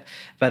don't fit.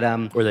 But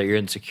or that you're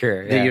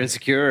insecure. That you're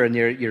insecure, and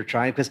you're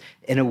trying, because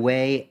in a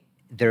way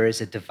there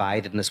is a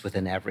dividedness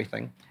within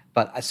everything.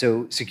 But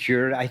so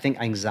I think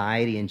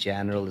anxiety in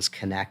general is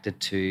connected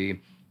to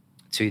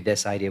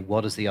this idea of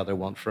what does the other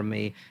want from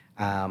me,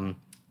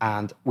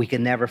 and we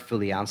can never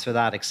fully answer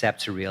that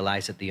except to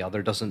realize that the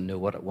other doesn't know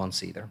what it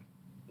wants either.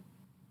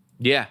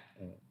 Yeah.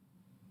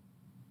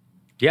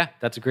 Yeah,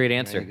 that's a great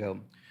answer. There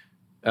you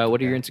go.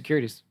 What are your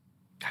insecurities?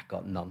 I've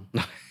got none.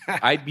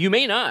 You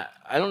may not.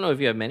 I don't know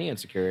if you have many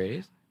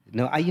insecurities.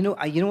 No, you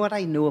know what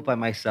I know about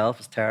myself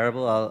is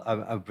terrible.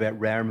 A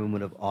rare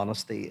moment of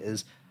honesty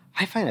is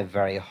I find it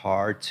very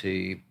hard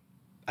to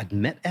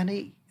admit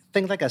anything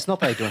like that. It's not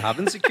that I don't have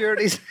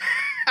insecurities.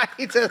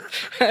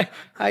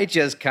 I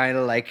just kind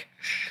of like.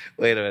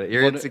 Wait a minute.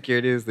 Your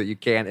insecurity is that you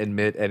can't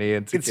admit any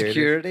insecurity.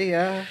 Insecurity,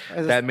 yeah.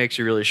 That makes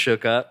you really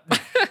shook up.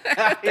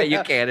 That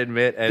you can't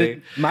admit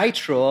any. My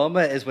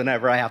trauma is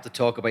whenever I have to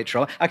talk about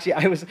trauma. Actually,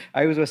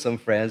 I was with some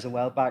friends a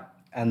while back,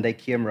 and they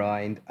came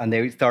around and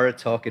they started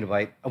talking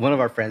about one of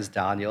our friends,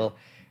 Daniel,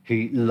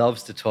 who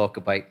loves to talk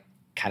about,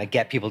 kind of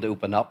get people to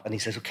open up, and he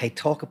says, "Okay,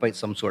 talk about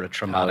some sort of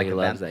traumatic event."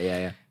 Loves that,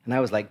 yeah. And I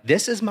was like,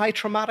 "This is my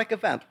traumatic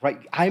event, right?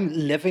 I'm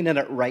living in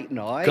it right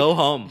now. Go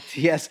home."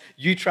 Yes,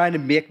 you trying to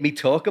make me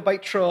talk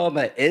about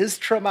trauma is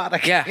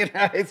traumatic. Yeah, you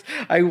know,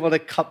 I want to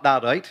cut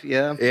that out.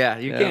 Yeah, yeah,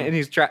 you can't. And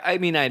he's trying. I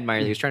mean, I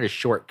admire. He's trying to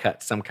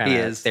shortcut some kind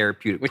of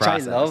therapeutic which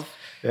process. I love.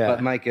 Yeah.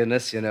 But my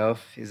goodness,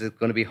 is it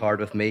going to be hard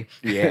with me?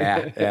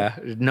 Yeah.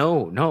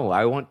 No.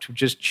 I want to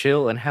just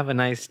chill and have a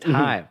nice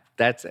time.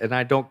 And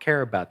I don't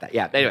care about that.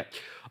 Yeah. Anyway.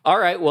 All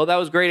right. Well, that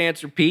was a great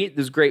answer, Pete.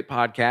 This is a great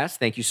podcast.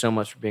 Thank you so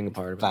much for being a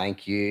part of it.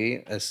 Thank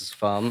you. This is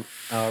fun.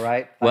 All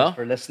right. Thanks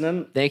for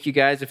listening. Thank you,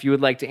 guys. If you would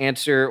like to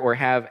answer or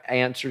have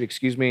answered,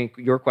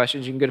 your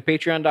questions, you can go to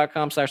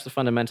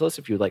patreon.com/thefundamentalist.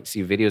 If you would like to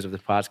see videos of the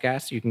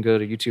podcast, you can go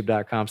to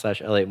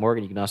youtube.com/Elliot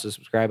Morgan. You can also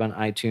subscribe on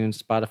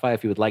iTunes, Spotify.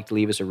 If you would like to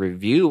leave us a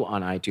review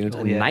on iTunes,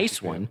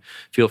 nice one,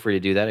 feel free to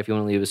do that. If you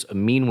want to leave us a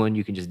mean one,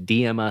 you can just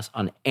DM us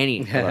on any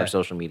of our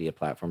social media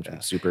platforms.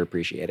 We'd super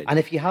appreciate it. And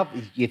if you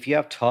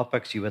have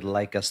topics you would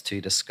like us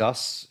to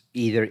discuss,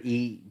 either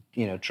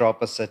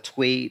drop us a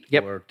tweet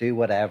or do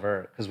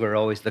whatever, because we're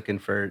always looking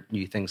for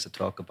new things to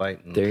talk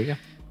about. And there you go.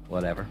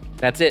 Whatever.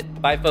 That's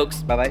it. Bye,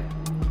 folks. Bye-bye.